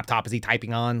 Whose laptop is he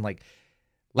typing on? Like,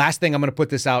 last thing, I'm going to put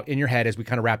this out in your head as we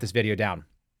kind of wrap this video down.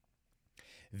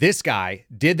 This guy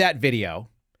did that video.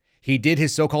 He did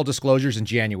his so-called disclosures in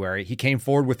January. He came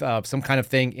forward with some kind of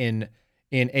thing in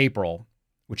April,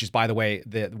 which is, by the way,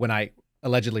 when I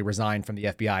allegedly resigned from the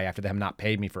FBI after them not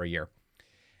paid me for a year.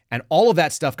 And all of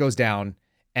that stuff goes down.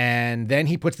 And then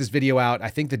he puts this video out. I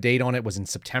think the date on it was in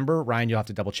September. Ryan, you'll have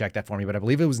to double check that for me, but I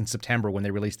believe it was in September when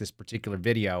they released this particular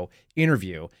video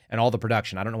interview and all the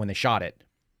production. I don't know when they shot it.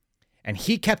 And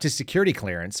he kept his security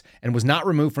clearance and was not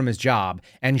removed from his job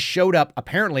and showed up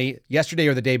apparently yesterday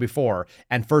or the day before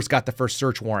and got the first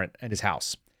search warrant at his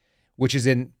house, which is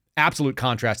in absolute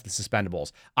contrast to the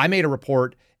suspendables. I made a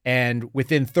report, and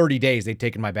within 30 days, they'd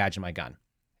taken my badge and my gun.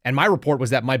 And my report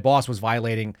was that my boss was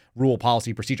violating rule,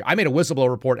 policy, procedure. I made a whistleblower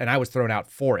report and I was thrown out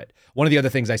for it. One of the other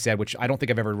things I said, which I don't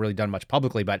think I've ever really done much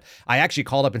publicly, but I actually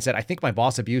called up and said, I think my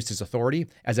boss abused his authority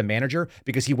as a manager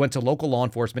because he went to local law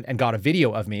enforcement and got a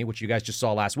video of me, which you guys just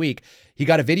saw last week. He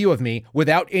got a video of me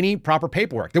without any proper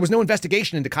paperwork. There was no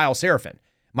investigation into Kyle Seraphin.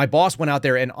 My boss went out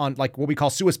there and on like what we call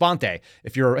sua sponte.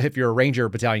 If you're a Ranger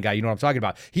battalion guy, you know what I'm talking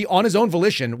about. He on his own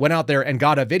volition went out there and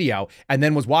got a video and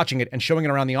then was watching it and showing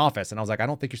it around the office. And I was like, I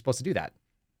don't think you're supposed to do that.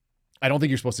 I don't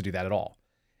think you're supposed to do that at all.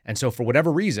 And so for whatever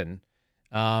reason,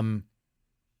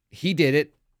 he did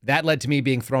it. That led to me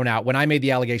being thrown out when I made the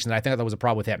allegation that I think that was a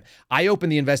problem with him. I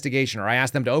opened the investigation, or I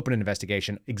asked them to open an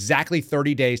investigation exactly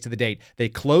 30 days to the date. They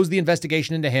closed the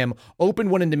investigation into him, opened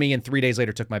one into me, and 3 days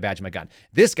later took my badge and my gun.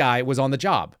 This guy was on the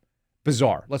job.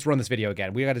 Bizarre. Let's run this video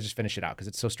again. We got to just finish it out because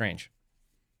it's so strange.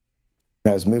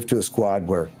 I was moved to a squad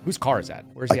where whose car is that?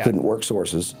 Where's he at? I couldn't work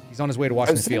sources. He's on his way to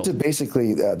Washington Field. I was sent to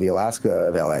basically the Alaska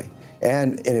of LA,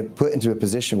 and it put into a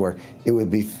position where it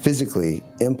would be physically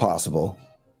impossible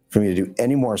for me to do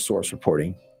any more source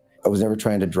reporting. I was never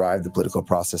trying to drive the political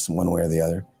process in one way or the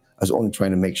other. I was only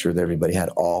trying to make sure that everybody had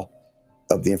all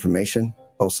of the information,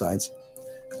 both sides,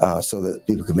 so that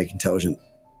people could make intelligent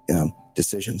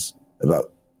decisions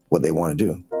about what they want to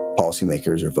do,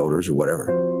 policymakers or voters or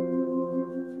whatever.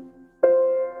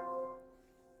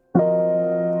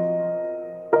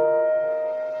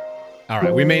 All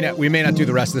right, we may not do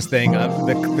the rest of this thing.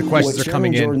 The questions are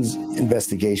coming in. What Jordan's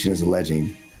investigation is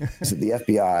alleging is that the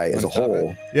FBI as a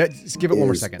whole just give it one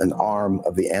more second. An arm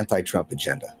of the anti-Trump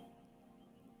agenda.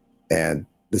 And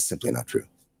this is simply not true.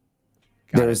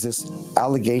 There is this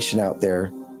allegation out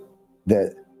there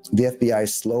that the FBI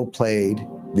slow played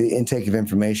the intake of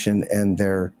information and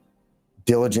their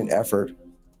diligent effort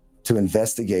to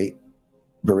investigate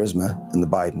Burisma and the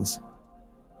Bidens.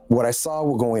 What I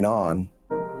saw going on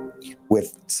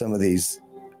with some of these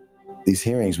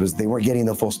hearings was they weren't getting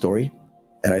the full story.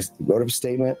 And I wrote up a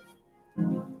statement,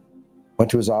 went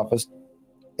to his office,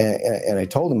 and I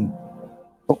told him,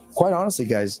 well, quite honestly,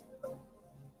 guys,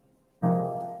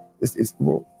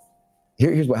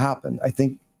 here's what happened. I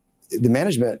think the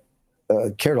management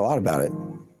cared a lot about it,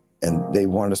 and they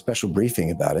wanted a special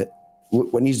briefing about it.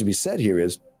 What needs to be said here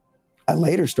is I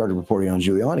later started reporting on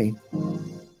Giuliani,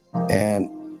 and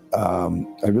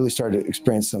I really started to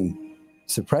experience some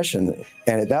suppression.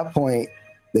 And at that point,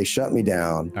 they shut me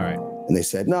down. All right. And they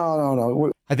said,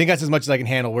 no. I think that's as much as I can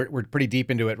handle. We're pretty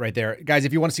deep into it right there. Guys,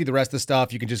 if you want to see the rest of the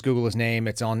stuff, you can just Google his name.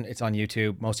 It's on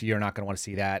YouTube. Most of you are not going to want to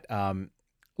see that.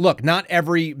 Look, not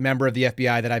every member of the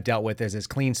FBI that I've dealt with is as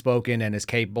clean-spoken and as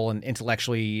capable and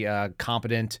intellectually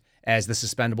competent as the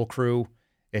suspendable crew.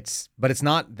 But it's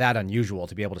not that unusual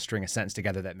to be able to string a sentence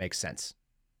together that makes sense.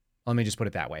 Let me just put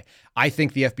it that way. I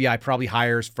think the FBI probably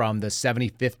hires from the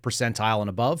 75th percentile and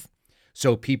above.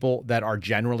 So people that are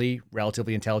generally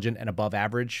relatively intelligent and above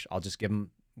average, I'll just give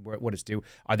them what it's due.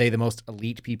 Are they the most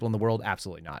elite people in the world?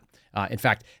 Absolutely not. In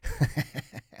fact,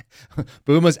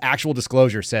 Buma's actual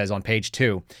disclosure says on page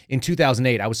 2, in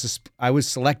 2008, I was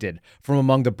selected from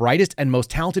among the brightest and most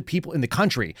talented people in the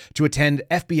country to attend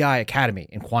FBI Academy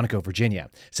in Quantico, Virginia.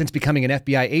 Since becoming an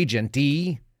FBI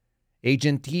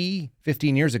agent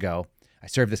 15 years ago, I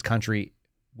served this country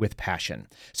with passion.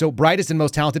 So brightest and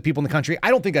most talented people in the country. I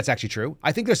don't think that's actually true.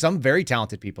 I think there's some very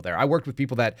talented people there. I worked with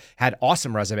people that had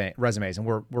awesome resumes and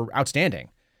were outstanding.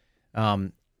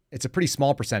 It's a pretty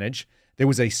small percentage. There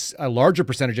was a larger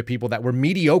percentage of people that were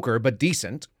mediocre but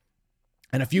decent,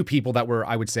 and a few people that were,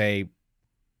 I would say,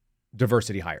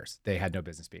 diversity hires. They had no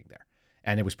business being there.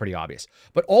 And it was pretty obvious.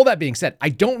 But all that being said, I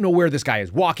don't know where this guy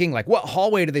is walking. Like, what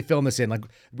hallway do they film this in? Like,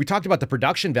 we talked about the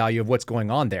production value of what's going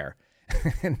on there.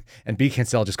 And B.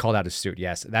 Kinsella just called out his suit.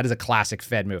 Yes, that is a classic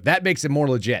Fed move. That makes it more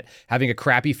legit. Having a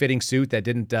crappy fitting suit that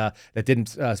didn't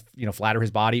flatter his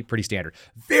body, pretty standard.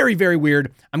 Very, very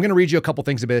weird. I'm going to read you a couple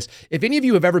things about this. If any of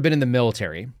you have ever been in the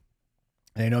military,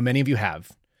 and I know many of you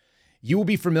have, you will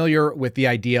be familiar with the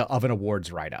idea of an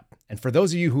awards write-up. And for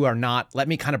those of you who are not, let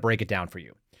me kind of break it down for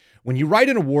you. When you write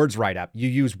an awards write-up, you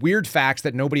use weird facts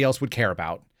that nobody else would care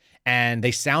about. And they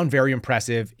sound very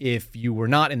impressive if you were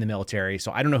not in the military.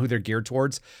 So I don't know who they're geared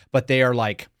towards, but they are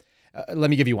like, let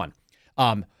me give you one.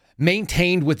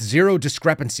 Maintained with zero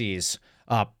discrepancies,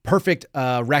 perfect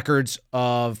records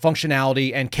of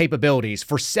functionality and capabilities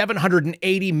for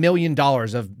 $780 million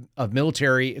of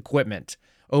military equipment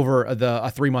over a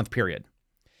 3-month period.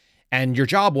 And your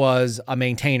job was a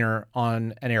maintainer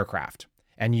on an aircraft.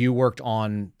 And you worked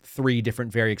on 3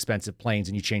 different very expensive planes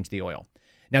and you changed the oil.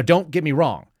 Now, don't get me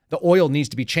wrong. The oil needs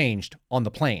to be changed on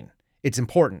the plane. It's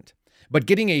important. But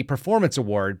getting a performance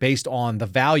award based on the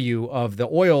value of the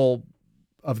oil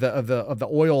of the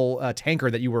oil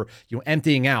tanker that you were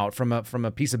emptying out from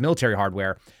a piece of military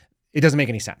hardware, it doesn't make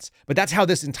any sense. But that's how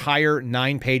this entire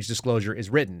 9-page disclosure is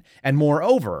written. And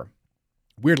moreover,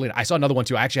 weirdly, I saw another one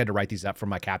too. I actually had to write these up from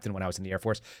my captain when I was in the Air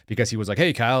Force because he was like,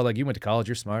 "Hey, Kyle, like you went to college,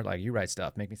 you're smart, like you write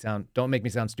stuff. Don't make me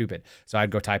sound stupid." So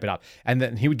I'd go type it up, and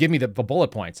then he would give me the bullet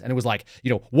points, and it was like,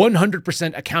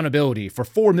 100% accountability for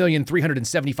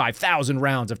 4,375,000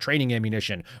 rounds of training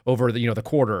ammunition over the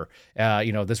quarter.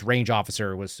 This range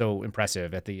officer was so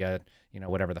impressive at the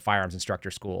the firearms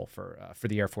instructor school for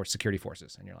the Air Force security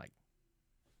forces, and you're like,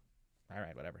 all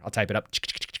right, whatever. I'll type it up.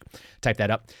 Type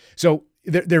that up. So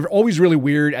they're always really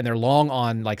weird, and they're long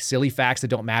on like silly facts that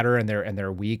don't matter, and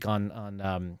they're weak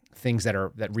on things that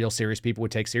real serious people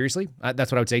would take seriously.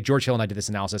 That's what I would say. George Hill and I did this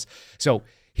analysis. So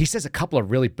he says a couple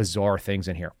of really bizarre things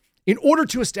in here. In order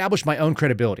to establish my own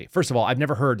credibility, first of all, I've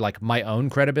never heard like my own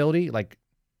credibility. Like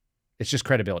it's just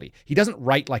credibility. He doesn't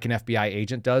write like an FBI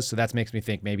agent does, so that makes me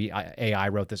think maybe AI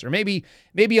wrote this, or maybe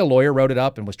a lawyer wrote it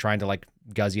up and was trying to like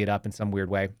guzzy it up in some weird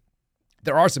way.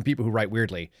 There are some people who write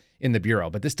weirdly in the Bureau,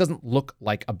 but this doesn't look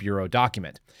like a Bureau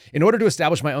document. In order to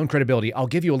establish my own credibility, I'll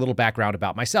give you a little background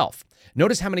about myself.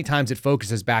 Notice how many times it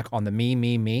focuses back on the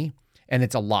me, and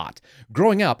it's a lot.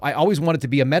 Growing up, I always wanted to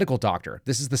be a medical doctor.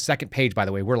 This is the second page, by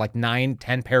the way. We're like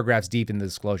 9-10 paragraphs deep in the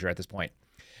disclosure at this point.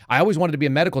 I always wanted to be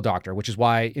a medical doctor, which is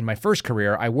why in my first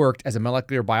career, I worked as a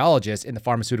molecular biologist in the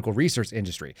pharmaceutical research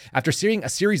industry. After seeing a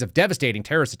series of devastating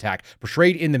terrorist attacks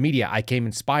portrayed in the media, I became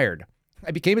inspired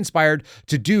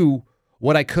to do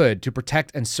what I could to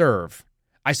protect and serve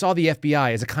I saw the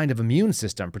FBI as a kind of immune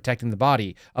system protecting the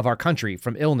body of our country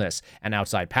from illness and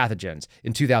outside pathogens.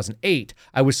 In 2008,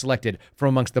 I was selected from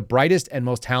amongst the brightest and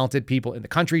most talented people in the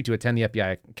country to attend the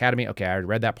FBI Academy. Okay, I already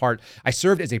read that part. I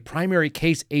served as a primary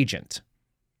case agent.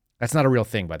 That's not a real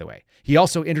thing, by the way. He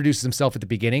also introduces himself at the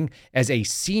beginning as a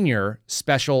senior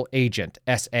special agent,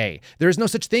 SA. There is no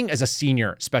such thing as a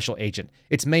senior special agent.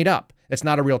 It's made up. It's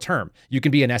not a real term. You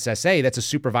can be an SSA, that's a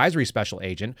supervisory special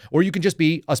agent, or you can just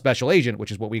be a special agent,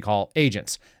 which is what we call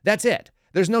agents. That's it.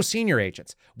 There's no senior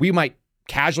agents. We might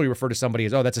casually refer to somebody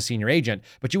as, oh, that's a senior agent,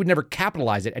 but you would never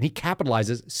capitalize it. And he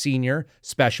capitalizes senior,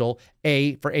 special,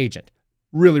 A for agent.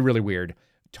 Really, really weird.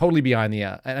 Totally behind the,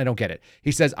 I don't get it.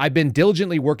 He says, I've been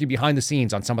diligently working behind the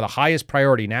scenes on some of the highest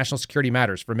priority national security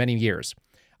matters for many years.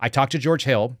 I talked to George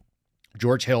Hill.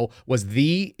 George Hill was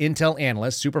the intel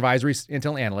analyst, supervisory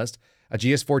intel analyst, a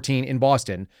GS-14 in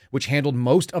Boston, which handled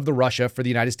most of the Russia for the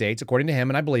United States, according to him,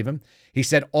 and I believe him. He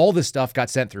said all this stuff got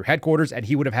sent through headquarters, and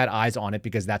he would have had eyes on it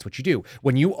because that's what you do.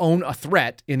 When you own a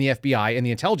threat in the FBI, in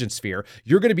the intelligence sphere,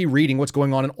 you're going to be reading what's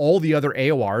going on in all the other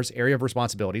AORs, area of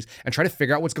responsibilities, and try to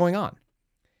figure out what's going on.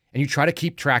 And you try to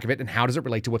keep track of it and how does it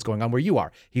relate to what's going on where you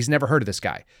are. He's never heard of this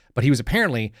guy, but he was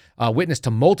apparently a witness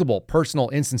to multiple personal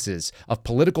instances of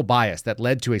political bias that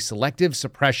led to a selective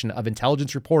suppression of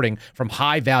intelligence reporting from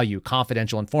high-value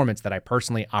confidential informants that I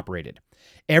personally operated.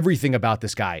 Everything about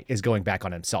this guy is going back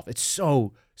on himself. It's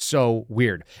so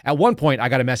weird. At one point, I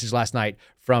got a message last night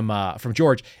from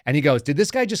George, and he goes, did this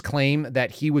guy just claim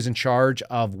that he was in charge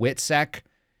of WITSEC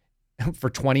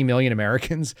for 20 million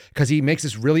Americans? Because he makes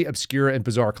this really obscure and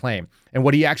bizarre claim. And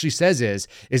what he actually says is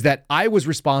that I was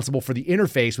responsible for the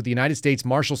interface with the United States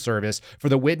Marshal Service for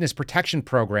the Witness Protection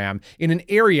Program in an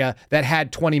area that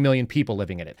had 20 million people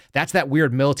living in it. That's that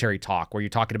weird military talk where you're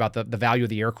talking about the value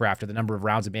of the aircraft or the number of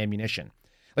rounds of ammunition.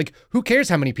 Like, who cares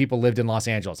how many people lived in Los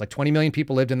Angeles? Like 20 million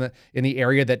people lived in the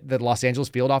area that the Los Angeles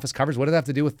field office covers. What does that have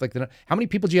to do with how many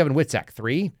people do you have in WITSEC?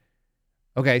 3?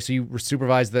 Okay, so you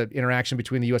supervise the interaction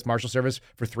between the U.S. Marshal Service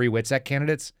for 3 WITSEC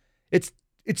candidates? It's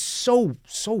so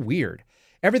weird.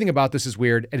 Everything about this is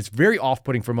weird, and it's very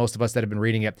off-putting for most of us that have been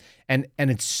reading it. And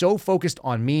it's so focused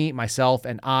on me, myself,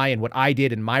 and what I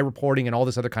did in my reporting and all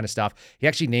this other kind of stuff. He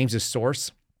actually names his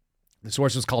source. The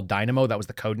source was called Dynamo. That was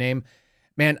the code name.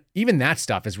 Man, even that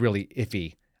stuff is really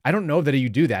iffy. I don't know that you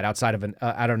do that outside of an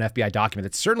FBI document.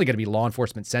 It's certainly going to be law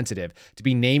enforcement sensitive to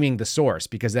be naming the source,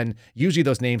 because then usually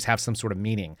those names have some sort of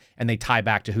meaning and they tie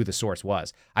back to who the source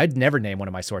was. I'd never name one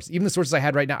of my sources. Even the sources I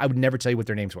had right now, I would never tell you what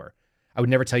their names were. I would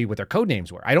never tell you what their code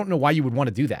names were. I don't know why you would want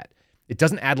to do that. It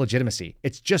doesn't add legitimacy.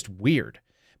 It's just weird.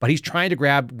 But he's trying to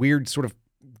grab weird sort of,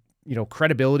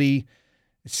 credibility.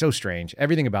 It's so strange.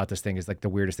 Everything about this thing is like the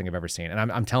weirdest thing I've ever seen.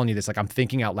 And I'm telling you this, like I'm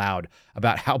thinking out loud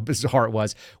about how bizarre it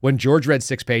was. When George read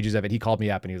 6 pages of it, he called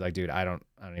me up and he was like, dude, I don't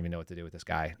even know what to do with this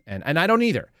guy. And I don't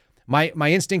either.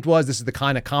 My instinct was, this is the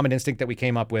kind of common instinct that we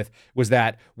came up with, was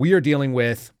that we are dealing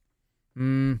with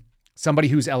somebody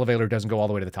whose elevator doesn't go all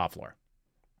the way to the top floor.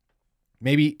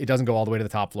 Maybe it doesn't go all the way to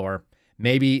the top floor.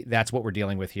 Maybe that's what we're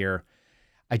dealing with here.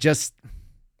 I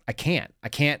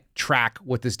can't track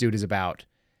what this dude is about.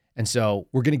 And so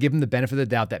we're going to give him the benefit of the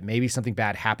doubt that maybe something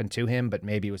bad happened to him, but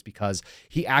maybe it was because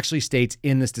he actually states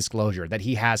in this disclosure that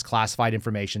he has classified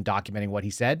information documenting what he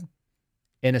said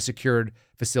in a secured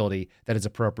facility that is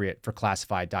appropriate for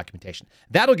classified documentation.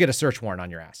 That'll get a search warrant on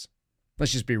your ass.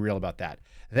 Let's just be real about that.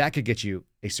 That could get you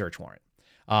a search warrant.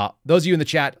 Those of you in the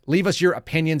chat, leave us your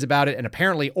opinions about it. And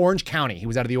apparently Orange County, he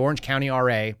was out of the Orange County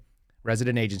RA,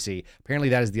 resident agency. Apparently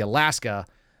that is the Alaska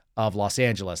of Los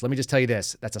Angeles. Let me just tell you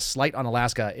this. That's a slight on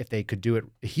Alaska if they could do it.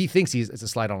 He thinks it's a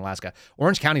slight on Alaska.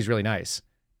 Orange County is really nice.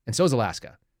 And so is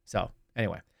Alaska. So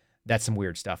anyway, that's some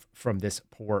weird stuff from this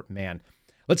poor man.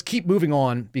 Let's keep moving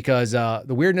on because the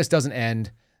weirdness doesn't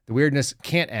end. The weirdness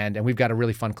can't end. And we've got a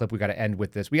really fun clip. We got to end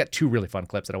with this. We got 2 really fun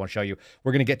clips that I want to show you.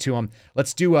 We're going to get to them.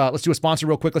 Let's do a sponsor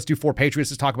real quick. Let's do 4Patriots.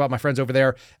 Let's talk about my friends over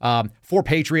there.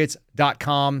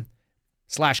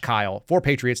 4patriots.com/Kyle,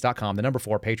 4patriots.com, the number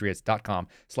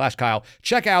 4patriots.com/Kyle.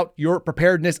 Check out your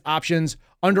preparedness options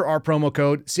under our promo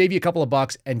code, save you a couple of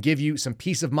bucks and give you some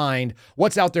peace of mind.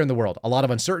 What's out there in the world? A lot of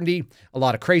uncertainty, a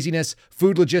lot of craziness,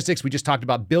 food logistics. We just talked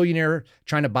about billionaire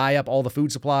trying to buy up all the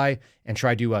food supply and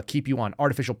try to keep you on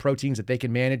artificial proteins that they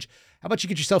can manage. How about you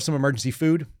get yourself some emergency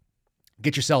food?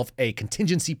 Get yourself a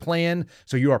contingency plan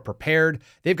so you are prepared.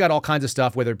 They've got all kinds of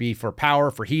stuff, whether it be for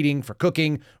power, for heating, for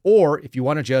cooking, or if you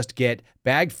want to just get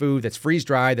bagged food that's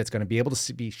freeze-dried, that's going to be able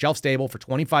to be shelf-stable for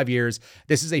 25 years.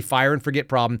 This is a fire and forget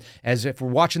problem. As if we're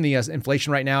watching the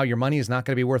inflation right now, your money is not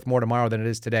going to be worth more tomorrow than it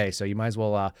is today. So you might as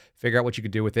well figure out what you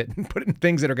could do with it and put it in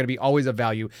things that are going to be always of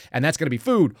value. And that's going to be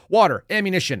food, water,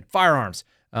 ammunition, firearms,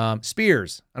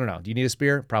 spears. I don't know. Do you need a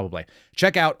spear? Probably.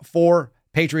 Check out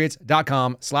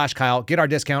patriots.com/Kyle. Get our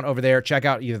discount over there. Check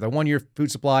out either the 1-year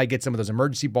food supply, get some of those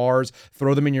emergency bars,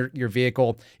 throw them in your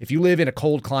vehicle. If you live in a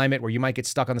cold climate where you might get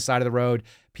stuck on the side of the road,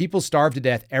 people starve to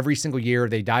death every single year.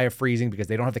 They die of freezing because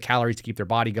they don't have the calories to keep their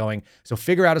body going. So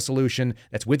figure out a solution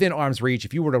that's within arm's reach.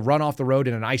 If you were to run off the road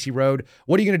in an icy road,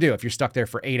 what are you going to do if you're stuck there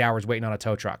for 8 hours waiting on a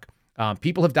tow truck?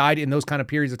 People have died in those kind of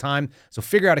periods of time. So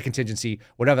figure out a contingency,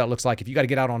 whatever that looks like. If you got to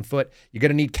get out on foot, you're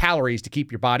going to need calories to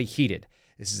keep your body heated.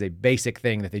 This is a basic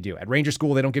thing that they do. At Ranger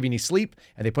School, they don't give you any sleep,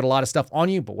 and they put a lot of stuff on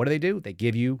you, but what do? They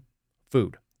give you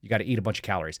food. You got to eat a bunch of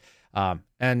calories. And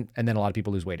then a lot of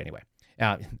people lose weight anyway.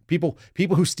 People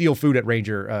who steal food at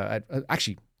Ranger,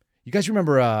 actually, you guys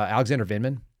remember Alexander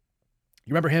Vindman? You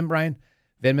remember him, Brian?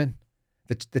 Vindman?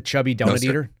 The chubby donut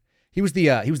eater? He was the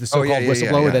so-called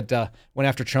whistleblower that went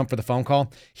after Trump for the phone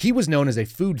call. He was known as a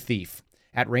food thief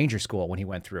at Ranger School when he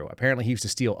went through. Apparently, he used to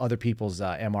steal other people's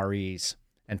MREs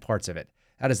and parts of it.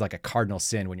 That is like a cardinal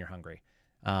sin when you're hungry.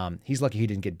 He's lucky he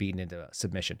didn't get beaten into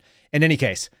submission. In any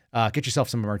case, get yourself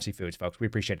some emergency foods, folks. We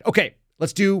appreciate it. Okay,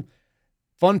 let's do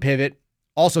fun pivot.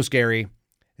 Also scary.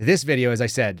 This video, as I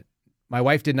said, my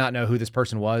wife did not know who this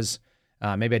person was.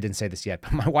 Maybe I didn't say this yet,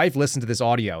 but my wife listened to this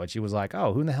audio and she was like,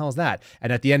 oh, who in the hell is that?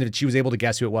 And at the end of it, she was able to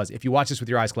guess who it was. If you watch this with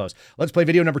your eyes closed. Let's play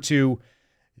video number 2.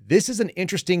 This is an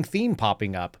interesting theme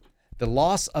popping up. The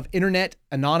loss of internet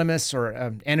anonymous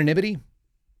or anonymity.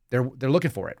 They're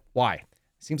looking for it. Why?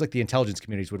 Seems like the intelligence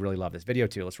communities would really love this. Video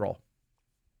 2, let's roll.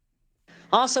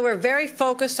 Also, we're very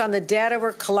focused on the data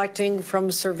we're collecting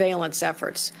from surveillance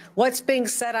efforts, what's being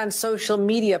said on social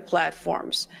media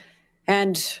platforms.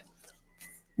 And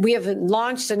we have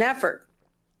launched an effort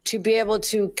to be able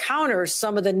to counter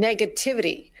some of the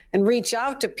negativity and reach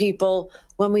out to people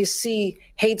when we see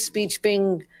hate speech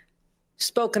being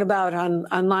spoken about on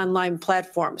online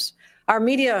platforms.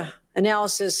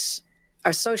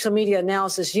 Our social media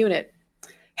analysis unit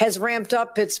has ramped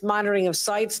up its monitoring of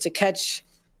sites to catch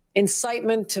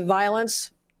incitement to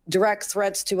violence, direct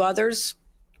threats to others.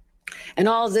 And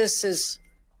all of this is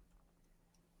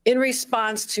in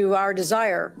response to our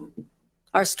desire,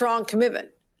 our strong commitment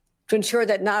to ensure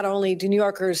that not only do New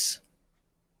Yorkers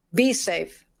be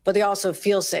safe, but they also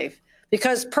feel safe,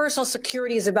 because personal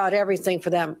security is about everything for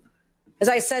them. As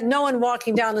I said, no one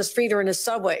walking down the street or in a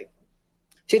subway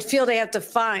should feel they have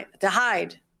to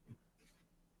hide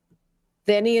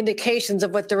any indications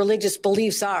of what their religious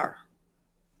beliefs are.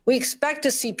 We expect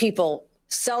to see people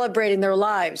celebrating their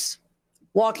lives,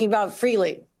 walking about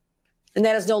freely, and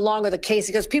that is no longer the case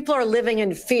because people are living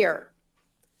in fear.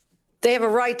 They have a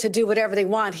right to do whatever they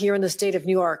want here in the state of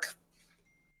New York.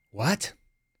 What?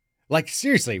 Like,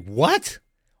 seriously, what?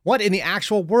 What in the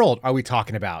actual world are we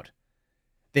talking about?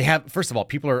 They have, first of all,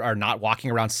 people are not walking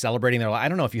around celebrating their life. I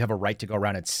don't know if you have a right to go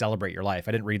around and celebrate your life.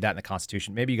 I didn't read that in the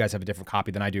Constitution. Maybe you guys have a different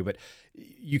copy than I do, but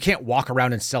you can't walk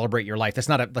around and celebrate your life. That's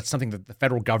something that the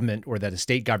federal government or that the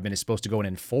state government is supposed to go and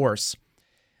enforce.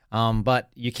 But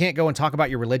you can't go and talk about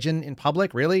your religion in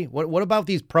public, really? What about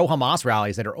these pro-Hamas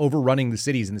rallies that are overrunning the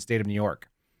cities in the state of New York?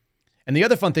 And the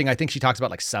other fun thing, I think she talks about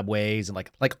like subways and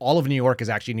like all of New York is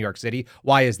actually New York City.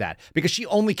 Why is that? Because she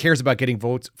only cares about getting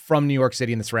votes from New York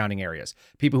City and the surrounding areas.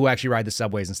 People who actually ride the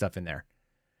subways and stuff in there.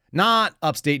 Not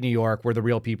upstate New York where the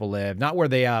real people live. Not where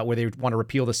they want to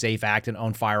repeal the SAFE Act and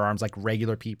own firearms like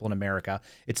regular people in America.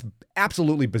 It's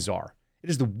absolutely bizarre. It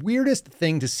is the weirdest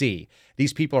thing to see.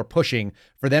 These people are pushing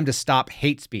for them to stop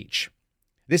hate speech.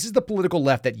 This is the political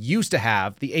left that used to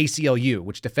have the ACLU,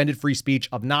 which defended free speech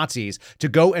of Nazis, to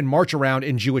go and march around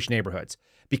in Jewish neighborhoods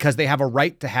because they have a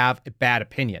right to have a bad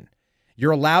opinion.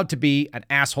 You're allowed to be an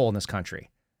asshole in this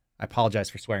country. I apologize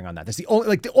for swearing on that. That's the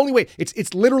only way.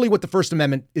 It's literally what the First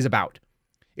Amendment is about.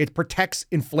 It protects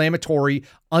inflammatory,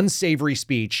 unsavory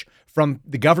speech from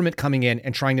the government coming in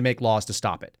and trying to make laws to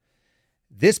stop it.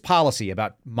 This policy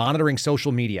about monitoring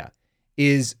social media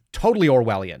is totally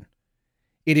Orwellian.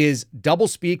 It is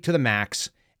doublespeak to the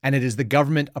max, and it is the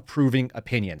government approving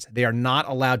opinions. They are not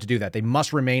allowed to do that. They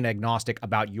must remain agnostic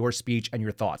about your speech and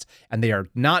your thoughts, and they are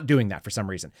not doing that for some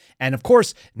reason. And of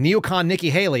course, neocon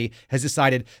Nikki Haley has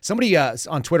decided, somebody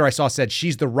on Twitter I saw said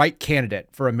she's the right candidate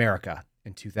for America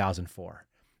in 2004.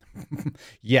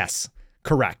 Yes,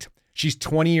 correct. She's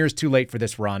 20 years too late for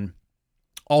this run.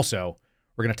 Also,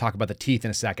 We're going to talk about the teeth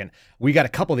in a second. We got a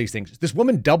couple of these things. This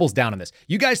woman doubles down on this.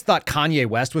 You guys thought Kanye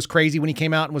West was crazy when he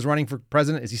came out and was running for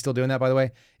president. Is he still doing that, by the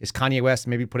way? Is Kanye West,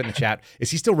 maybe put it in the chat,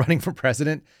 is he still running for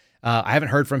president? I haven't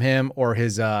heard from him or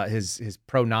his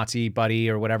pro-Nazi buddy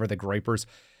or whatever, the Groypers.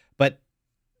 But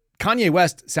Kanye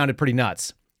West sounded pretty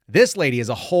nuts. This lady is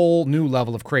a whole new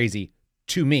level of crazy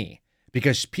to me,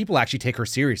 because people actually take her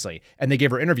seriously, and they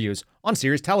give her interviews on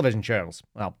serious television channels.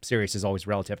 Well, serious is always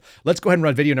relative. Let's go ahead and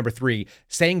run video number 3,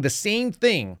 saying the same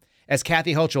thing as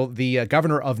Kathy Hochul, the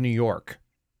governor of New York.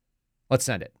 Let's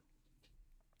send it.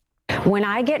 When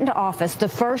I get into office, the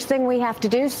first thing we have to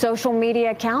do, social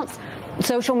media accounts,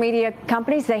 social media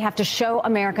companies, they have to show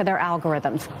America their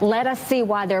algorithms. Let us see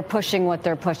why they're pushing what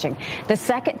they're pushing. The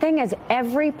second thing is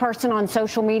every person on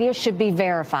social media should be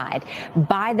verified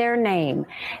by their name.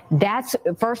 That's,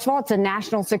 first of all, it's a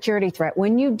national security threat.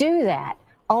 When you do that,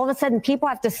 all of a sudden people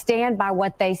have to stand by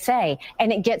what they say,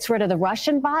 and it gets rid of the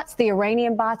Russian bots, the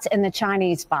Iranian bots, and the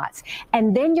Chinese bots.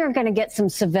 And then you're going to get some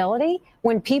civility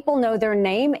when people know their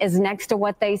name is next to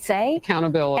what they say.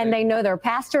 Accountability. And they know their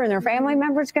pastor and their family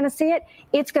member is going to see it.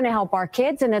 It's going to help our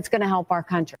kids, and it's going to help our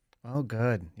country. Oh,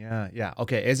 good. Yeah.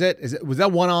 Okay. Was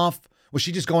that one off? Was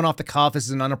she just going off the cuff? This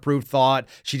is an unapproved thought.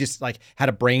 She just had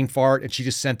a brain fart and she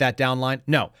just sent that down line.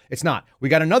 No, it's not. We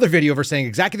got another video of her saying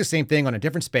exactly the same thing on a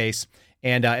different space.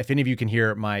 And if any of you can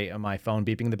hear my phone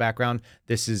beeping in the background,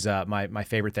 this is my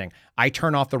favorite thing. I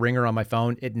turn off the ringer on my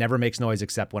phone. It never makes noise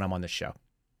except when I'm on this show.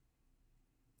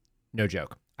 No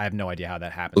joke. I have no idea how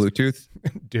that happens. Bluetooth?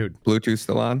 Dude. Bluetooth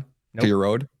still on? Nope. To your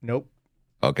road? Nope.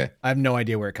 Okay. I have no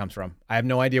idea where it comes from. I have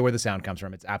no idea where the sound comes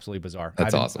from. It's absolutely bizarre.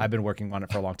 That's awesome. I've been working on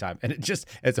it for a long time. And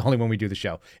it's only when we do the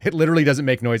show. It literally doesn't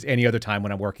make noise any other time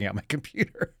when I'm working at my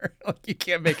computer. Like, you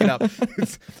can't make it up.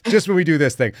 It's just when we do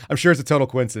this thing. I'm sure it's a total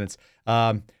coincidence.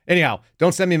 Anyhow,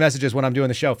 don't send me messages when I'm doing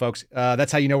the show, folks.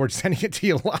 That's how you know we're sending it to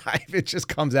you live. It just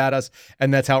comes at us,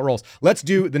 and that's how it rolls. Let's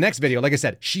do the next video. Like I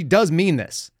said, she does mean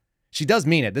this. She does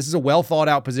mean it. This is a well thought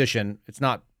out position. It's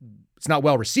not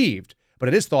well received, but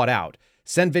it is thought out.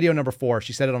 Send video number 4.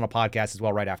 She said it on a podcast as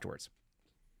well right afterwards.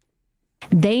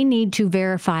 They need to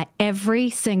verify every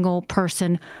single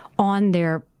person on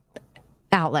their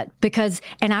outlet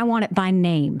and I want it by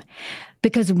name.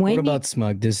 Because when what about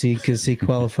Smug? Does he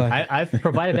qualify? I've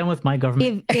provided them with my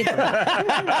government. If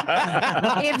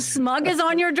Smug is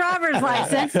on your driver's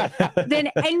license,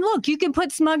 then, and look, you can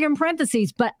put Smug in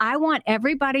parentheses, but I want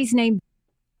everybody's name.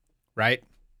 Right?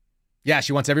 Yeah,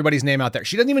 she wants everybody's name out there.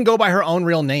 She doesn't even go by her own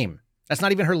real name. That's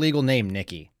not even her legal name,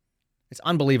 Nikki. It's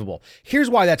unbelievable. Here's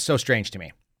why that's so strange to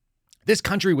me. This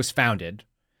country was founded,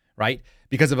 right,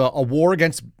 because of a war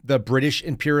against the British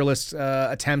imperialist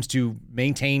attempts to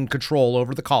maintain control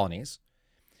over the colonies.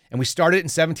 And we started it in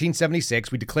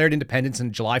 1776. We declared independence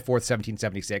on July 4th,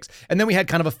 1776. And then we had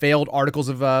kind of a failed Articles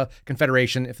of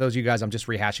Confederation. If those of you guys, I'm just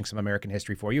rehashing some American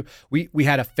history for you. We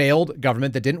had a failed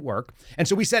government that didn't work. And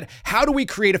so we said, how do we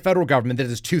create a federal government that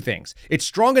does two things? It's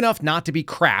strong enough not to be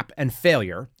crap and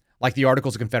failure, like the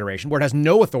Articles of Confederation, where it has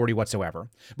no authority whatsoever,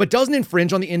 but doesn't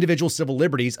infringe on the individual civil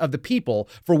liberties of the people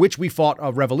for which we fought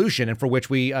a revolution and for which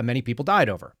many people died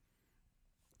over.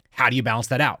 How do you balance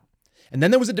that out? And then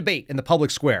there was a debate in the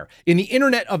public square, in the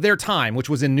internet of their time, which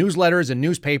was in newsletters and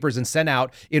newspapers and sent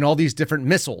out in all these different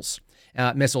missiles,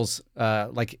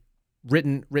 like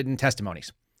written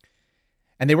testimonies.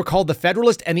 And they were called the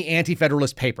Federalist and the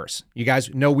Anti-Federalist Papers. You guys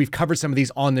know we've covered some of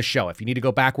these on the show. If you need to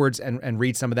go backwards and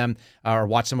read some of them or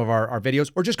watch some of our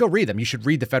videos, or just go read them, you should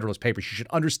read the Federalist Papers. You should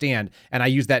understand, and I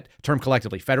use that term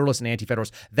collectively, Federalist and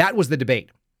Anti-Federalist. That was the debate.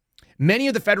 Many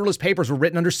of the Federalist Papers were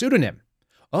written under pseudonym.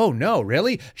 Oh, no,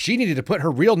 really? She needed to put her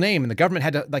real name and the government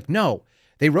had to, no.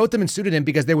 They wrote them in pseudonym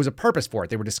because there was a purpose for it.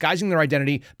 They were disguising their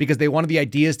identity because they wanted the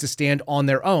ideas to stand on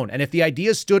their own. And if the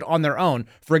ideas stood on their own,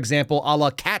 for example, a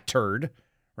la cat turd,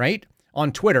 right?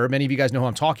 On Twitter, many of you guys know who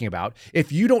I'm talking about.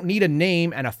 If you don't need a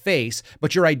name and a face,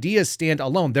 but your ideas stand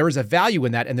alone, there is a value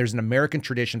in that, and there's an American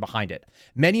tradition behind it.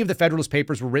 Many of the Federalist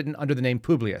Papers were written under the name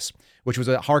Publius, which was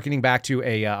hearkening back to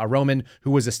a Roman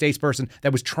who was a statesperson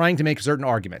that was trying to make certain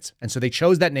arguments. And so they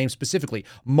chose that name specifically.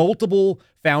 Multiple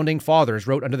founding fathers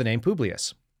wrote under the name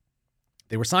Publius.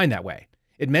 They were signed that way.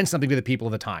 It meant something to the people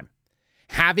of the time.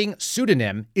 Having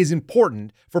pseudonym is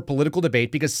important for political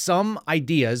debate because some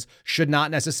ideas should not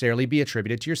necessarily be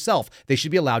attributed to yourself. They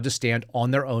should be allowed to stand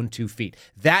on their own 2 feet.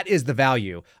 That is the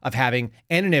value of having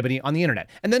anonymity on the internet.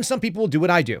 And then some people will do what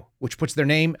I do, which puts their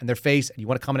name and their face, and you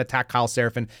want to come and attack Kyle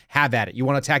Seraphin, have at it. You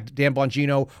want to attack Dan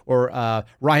Bongino or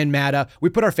Ryan Madda. We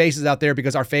put our faces out there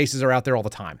because our faces are out there all the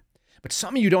time. But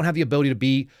some of you don't have the ability to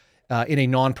be in a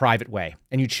non-private way,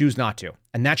 and you choose not to.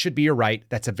 And that should be your right.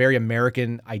 That's a very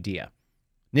American idea.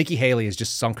 Nikki Haley has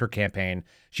just sunk her campaign.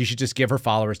 She should just give her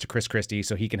followers to Chris Christie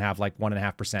so he can have like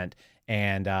 1.5%.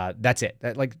 And that's it.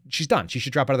 She's done. She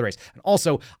should drop out of the race. And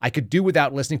also, I could do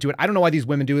without listening to it. I don't know why these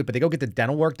women do it, but they go get the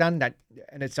dental work done.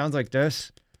 And it sounds like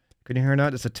this. Can you hear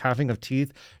that? It's a tapping of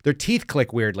teeth. Their teeth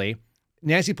click weirdly.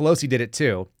 Nancy Pelosi did it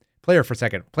too. Play her for a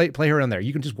second. Play her on there.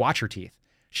 You can just watch her teeth.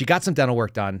 She got some dental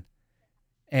work done,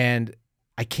 and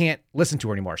I can't listen to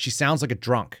her anymore. She sounds like a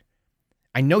drunk.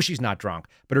 I know she's not drunk,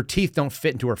 but her teeth don't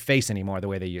fit into her face anymore the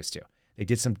way they used to. They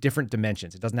did some different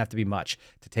dimensions. It doesn't have to be much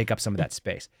to take up some of that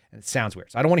space. And it sounds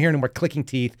weird. So I don't want to hear any more clicking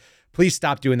teeth. Please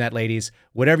stop doing that, ladies.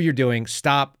 Whatever you're doing,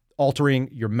 stop altering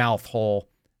your mouth hole.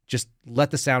 Just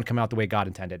let the sound come out the way God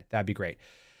intended. That'd be great.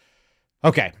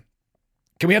 Okay.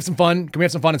 Can we have some fun?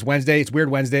 It's Wednesday. It's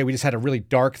Weird Wednesday. We just had a really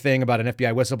dark thing about an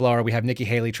FBI whistleblower. We have Nikki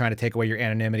Haley trying to take away your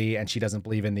anonymity, and she doesn't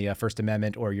believe in the First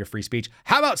Amendment or your free speech.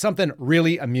 How about something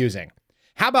really amusing?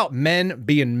 How about men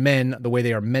being men the way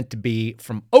they are meant to be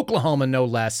from Oklahoma, no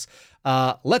less?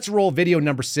 Let's roll video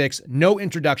number 6. No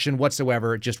introduction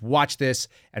whatsoever. Just watch this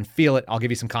and feel it. I'll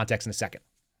give you some context in a second.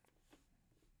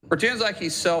 Pretends like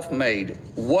he's self-made.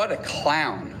 What a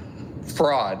clown.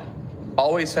 Fraud.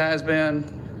 Always has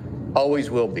been. Always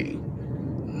will be.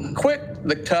 Quit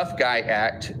the tough guy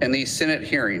act in these Senate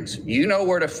hearings. You know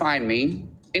where to find me.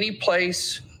 Any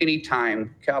place,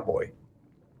 anytime, cowboy.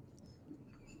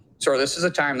 Sir, this is a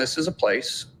time, this is a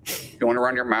place. If you want to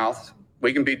run your mouth,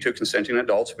 we can be two consenting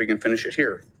adults. We can finish it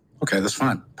here. Okay, that's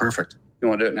fine. Perfect. You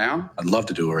want to do it now? I'd love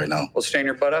to do it right now. Well, stand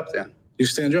your butt up then. You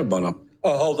stand your butt up.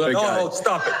 Oh, hold on. Big guy. Oh,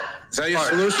 stop it. Is that your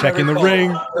solution? Checking the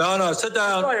ring. No, sit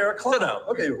down. Sit down.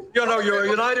 Okay. You're a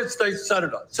United States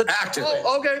Senator. Sit down. Active.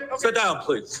 Oh, okay. Sit down,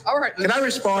 please. All right. Can I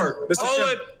respond?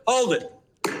 Hold it.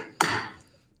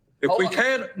 If we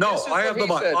can, no, I have the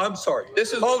mic. I'm sorry.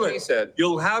 This is hold what it. he said.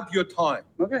 You'll have your time.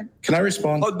 Okay. Can I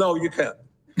respond? Oh, no, you can't.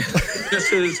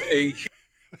 This is a...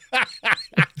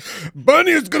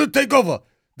 Bernie is going to take over.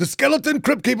 The skeleton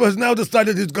crypt keeper has now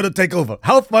decided he's going to take over.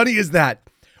 How funny is that?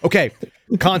 Okay,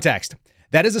 context.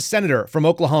 That is a senator from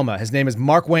Oklahoma. His name is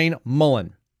Markwayne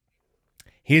Mullin.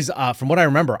 He's, from what I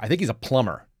remember, I think he's a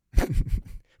plumber.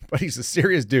 But he's a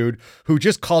serious dude who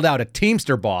just called out a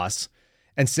Teamster boss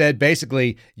and said,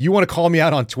 basically, you want to call me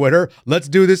out on Twitter? Let's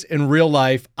do this in real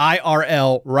life,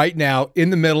 IRL, right now, in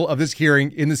the middle of this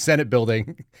hearing in the Senate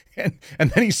building. And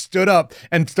then he stood up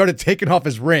and started taking off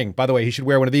his ring. By the way, he should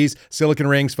wear one of these silicone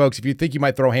rings, folks. If you think you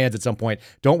might throw hands at some point,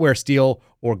 don't wear steel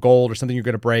or gold or something you're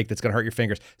going to break that's going to hurt your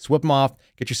fingers. Swip them off.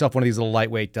 Get yourself one of these little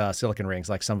lightweight silicone rings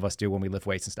like some of us do when we lift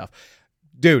weights and stuff.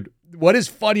 Dude, what is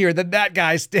funnier than that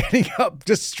guy standing up,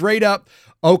 just straight up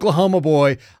Oklahoma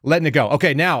boy, letting it go?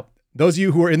 Okay, now, those of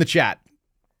you who are in the chat,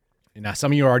 now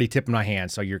some of you are already tipping my hand,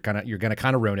 so you're gonna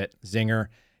kind of ruin it. Zinger,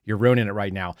 you're ruining it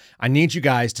right now. I need you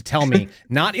guys to tell me,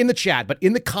 not in the chat, but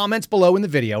in the comments below in the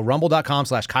video,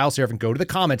 rumble.com/Kyle Seraphin, go to the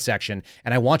comment section,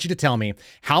 and I want you to tell me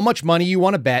how much money you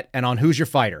want to bet and on who's your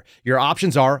fighter. Your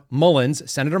options are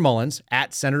Mullins, Senator Mullins,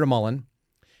 at Senator Mullin,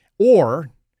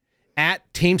 or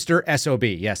at Teamster SOB.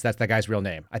 Yes, that's that guy's real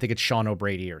name. I think it's Sean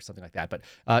O'Brady or something like that. But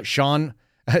Sean,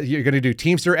 you're going to do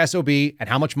Teamster SOB and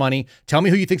how much money. Tell me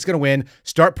who you think is going to win.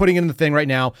 Start putting in the thing right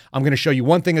now. I'm going to show you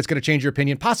one thing that's going to change your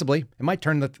opinion. Possibly. It might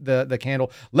turn the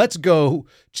candle. Let's go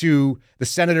to the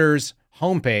Senator's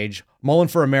homepage,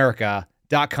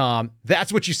 MullinForAmerica.com.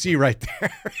 That's what you see right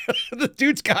there. The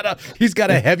dude's got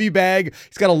a heavy bag.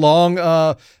 He's got a long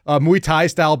Muay Thai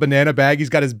style banana bag. He's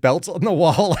got his belts on the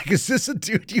wall. Like, is this a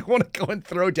dude you want to go and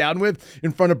throw down with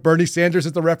in front of Bernie Sanders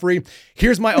as the referee?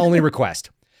 Here's my only request.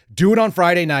 Do it on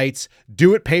Friday nights.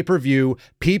 Do it pay-per-view.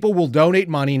 People will donate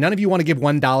money. None of you want to give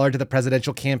 $1 to the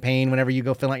presidential campaign whenever you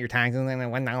go fill out your taxes.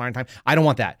 $1 a time. I don't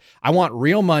want that. I want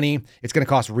real money. It's going to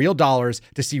cost real dollars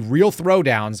to see real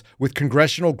throwdowns with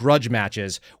congressional grudge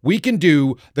matches. We can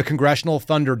do the Congressional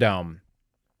Thunderdome.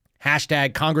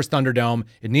 Hashtag Congress Thunderdome.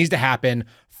 It needs to happen.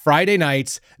 Friday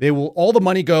nights, all the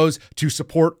money goes to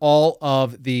support all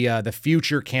of the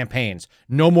future campaigns.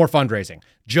 No more fundraising.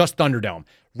 Just Thunderdome.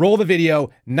 Roll the video,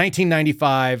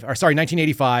 1985.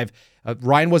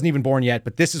 Ryan wasn't even born yet,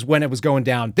 but this is when it was going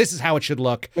down. This is how it should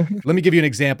look. Let me give you an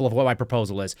example of what my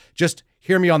proposal is. Just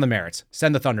hear me on the merits.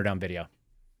 Send the Thunderdome video.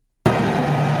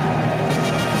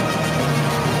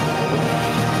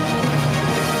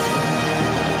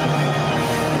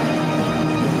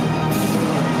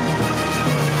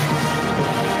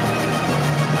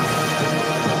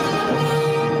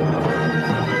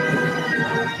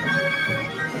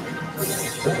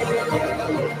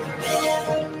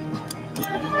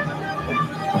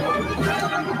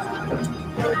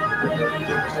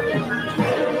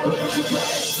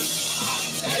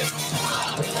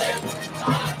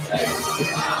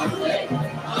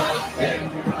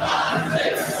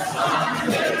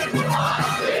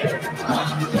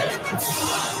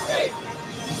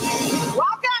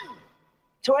 Welcome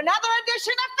to another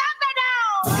edition of Thunderdome.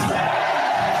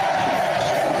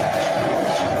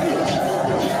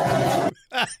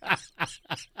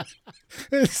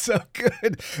 It's so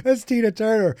good. That's Tina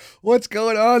Turner. What's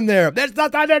going on there? That's the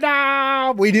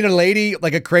Thunderdome. We need a lady,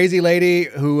 like a crazy lady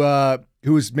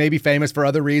who's maybe famous for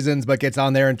other reasons, but gets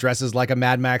on there and dresses like a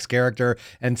Mad Max character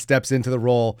and steps into the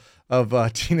role of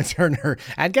Tina Turner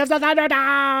and gives the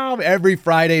Thunderdome every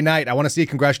Friday night. I want to see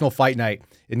Congressional Fight Night.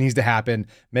 It needs to happen.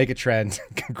 Make a trend.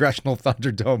 Congressional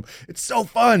Thunderdome. It's so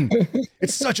fun.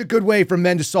 It's such a good way for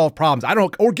men to solve problems.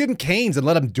 Or give them canes and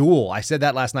let them duel. I said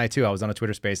that last night too. I was on a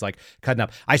Twitter space, like cutting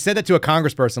up. I said that to a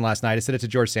congressperson last night. I said it to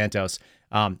George Santos.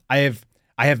 I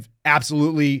have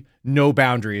absolutely no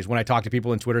boundaries when I talk to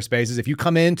people in Twitter spaces. If you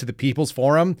come into the People's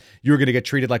Forum, you're going to get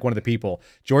treated like one of the people.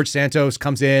 George Santos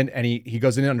comes in and he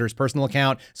goes in under his personal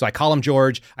account. So I call him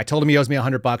George. I told him he owes me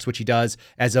 $100, which he does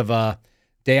as of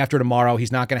day after tomorrow.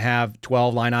 He's not going to have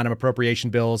 12 line item appropriation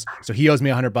bills. So he owes me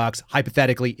 $100,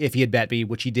 hypothetically, if he had bet me,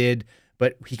 which he did,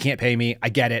 but he can't pay me. I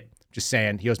get it. Just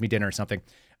saying, he owes me dinner or something.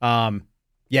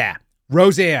 Yeah.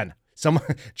 Roseanne.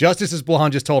 Justice is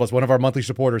Blonde just told us, one of our monthly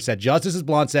supporters said, Justice is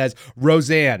Blonde says,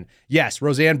 Roseanne. Yes,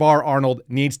 Roseanne Barr Arnold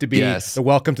needs to be the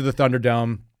Welcome to the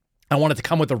Thunderdome. I want it to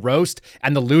come with a roast,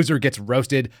 and the loser gets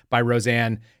roasted by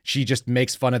Roseanne. She just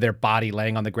makes fun of their body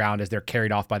laying on the ground as they're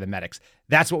carried off by the medics.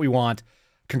 That's what we want.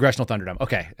 Congressional Thunderdome.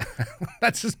 Okay.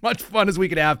 That's as much fun as we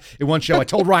could have in one show. I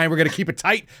told Ryan we're going to keep it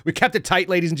tight. We kept it tight,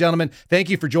 ladies and gentlemen.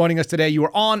 Thank you for joining us today. You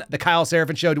are on the Kyle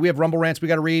Seraphin Show. Do we have Rumble Rants we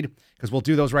got to read? Because we'll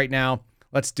do those right now.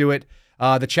 Let's do it.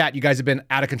 The chat, you guys have been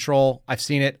out of control. I've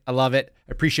seen it. I love it.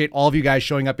 I appreciate all of you guys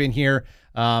showing up in here.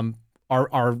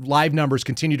 Our live numbers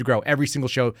continue to grow every single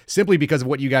show simply because of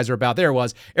what you guys are about. There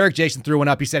was Eric Jason threw one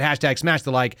up. He said, hashtag smash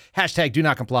the like, hashtag do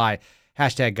not comply,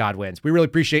 hashtag God wins. We really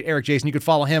appreciate Eric Jason. You can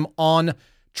follow him on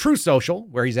True Social,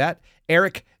 where he's at.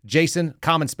 Eric Jason,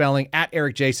 common spelling, at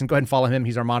Eric Jason. Go ahead and follow him.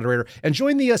 He's our moderator. And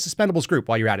join the Suspendables group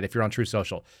while you're at it if you're on True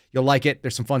Social. You'll like it.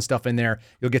 There's some fun stuff in there.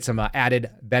 You'll get some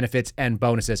added benefits and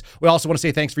bonuses. We also want to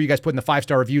say thanks for you guys putting the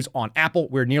 5-star reviews on Apple.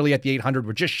 We're nearly at the 800.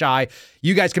 We're just shy.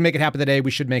 You guys can make it happen today.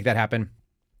 We should make that happen.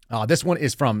 This one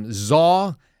is from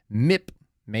Zaw Mip.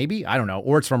 Maybe, I don't know,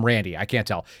 or it's from Randy. I can't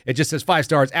tell. It just says 5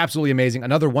 stars. Absolutely amazing.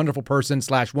 Another wonderful person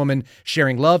 / woman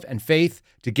sharing love and faith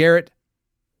to Garrett.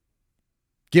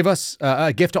 Give us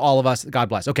a gift to all of us. God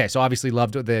bless. Okay, so obviously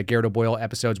loved the Garrett O'Boyle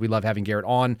episodes. We love having Garrett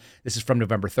on. This is from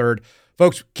November 3rd.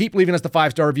 Folks, keep leaving us the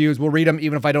 5-star reviews. We'll read them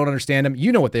even if I don't understand them.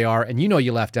 You know what they are, and you know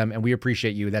you left them, and we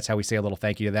appreciate you. That's how we say a little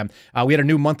thank you to them. We had a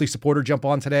new monthly supporter jump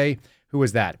on today. Who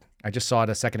was that? I just saw it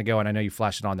a second ago, and I know you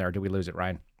flashed it on there. Or did we lose it,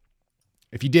 Ryan?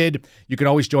 If you did, you can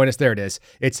always join us. There it is.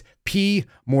 It's P.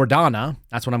 Mordana.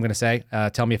 That's what I'm going to say.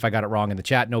 Tell me if I got it wrong in the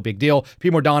chat. No big deal. P.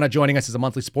 Mordana joining us as a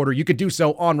monthly supporter. You could do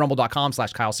so on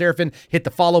rumble.com/Kyle Seraphin. Hit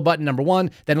the follow button, number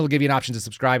 1. Then it'll give you an option to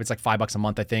subscribe. It's like $5 a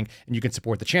month, I think, and you can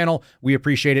support the channel. We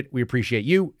appreciate it. We appreciate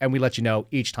you, and we let you know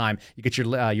each time. You get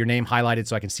your name highlighted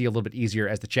so I can see a little bit easier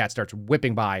as the chat starts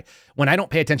whipping by. When I don't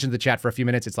pay attention to the chat for a few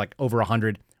minutes, it's like over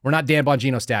 100. We're not Dan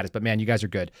Bongino status, but man, you guys are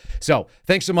good. So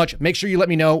thanks so much. Make sure you let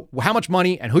me know how much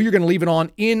money and who you're going to leave it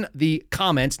on in the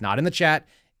comments, not in the chat,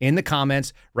 in the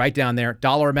comments, right down there,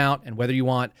 dollar amount, and whether you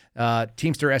want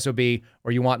Teamster SOB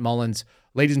or you want Mullins.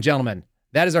 Ladies and gentlemen,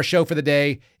 that is our show for the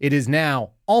day. It is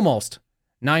now almost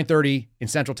 9:30 in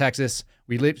Central Texas.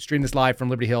 We stream this live from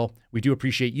Liberty Hill. We do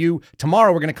appreciate you.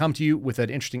 Tomorrow, we're going to come to you with an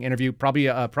interesting interview, probably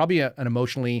an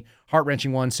emotionally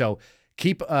heart-wrenching one. So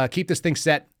keep this thing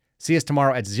set. See us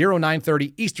tomorrow at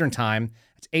 09:30 Eastern Time.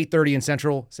 It's 8:30 in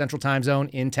Central Time Zone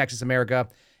in Texas, America.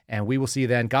 And we will see you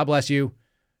then. God bless you.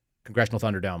 Congressional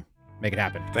Thunderdome. Make it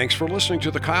happen. Thanks for listening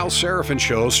to the Kyle Seraphin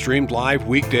Show, streamed live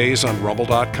weekdays on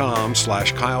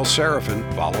rumble.com/Kyle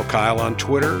Seraphin. Follow Kyle on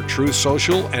Twitter, Truth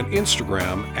Social, and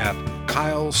Instagram at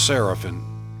Kyle Seraphin.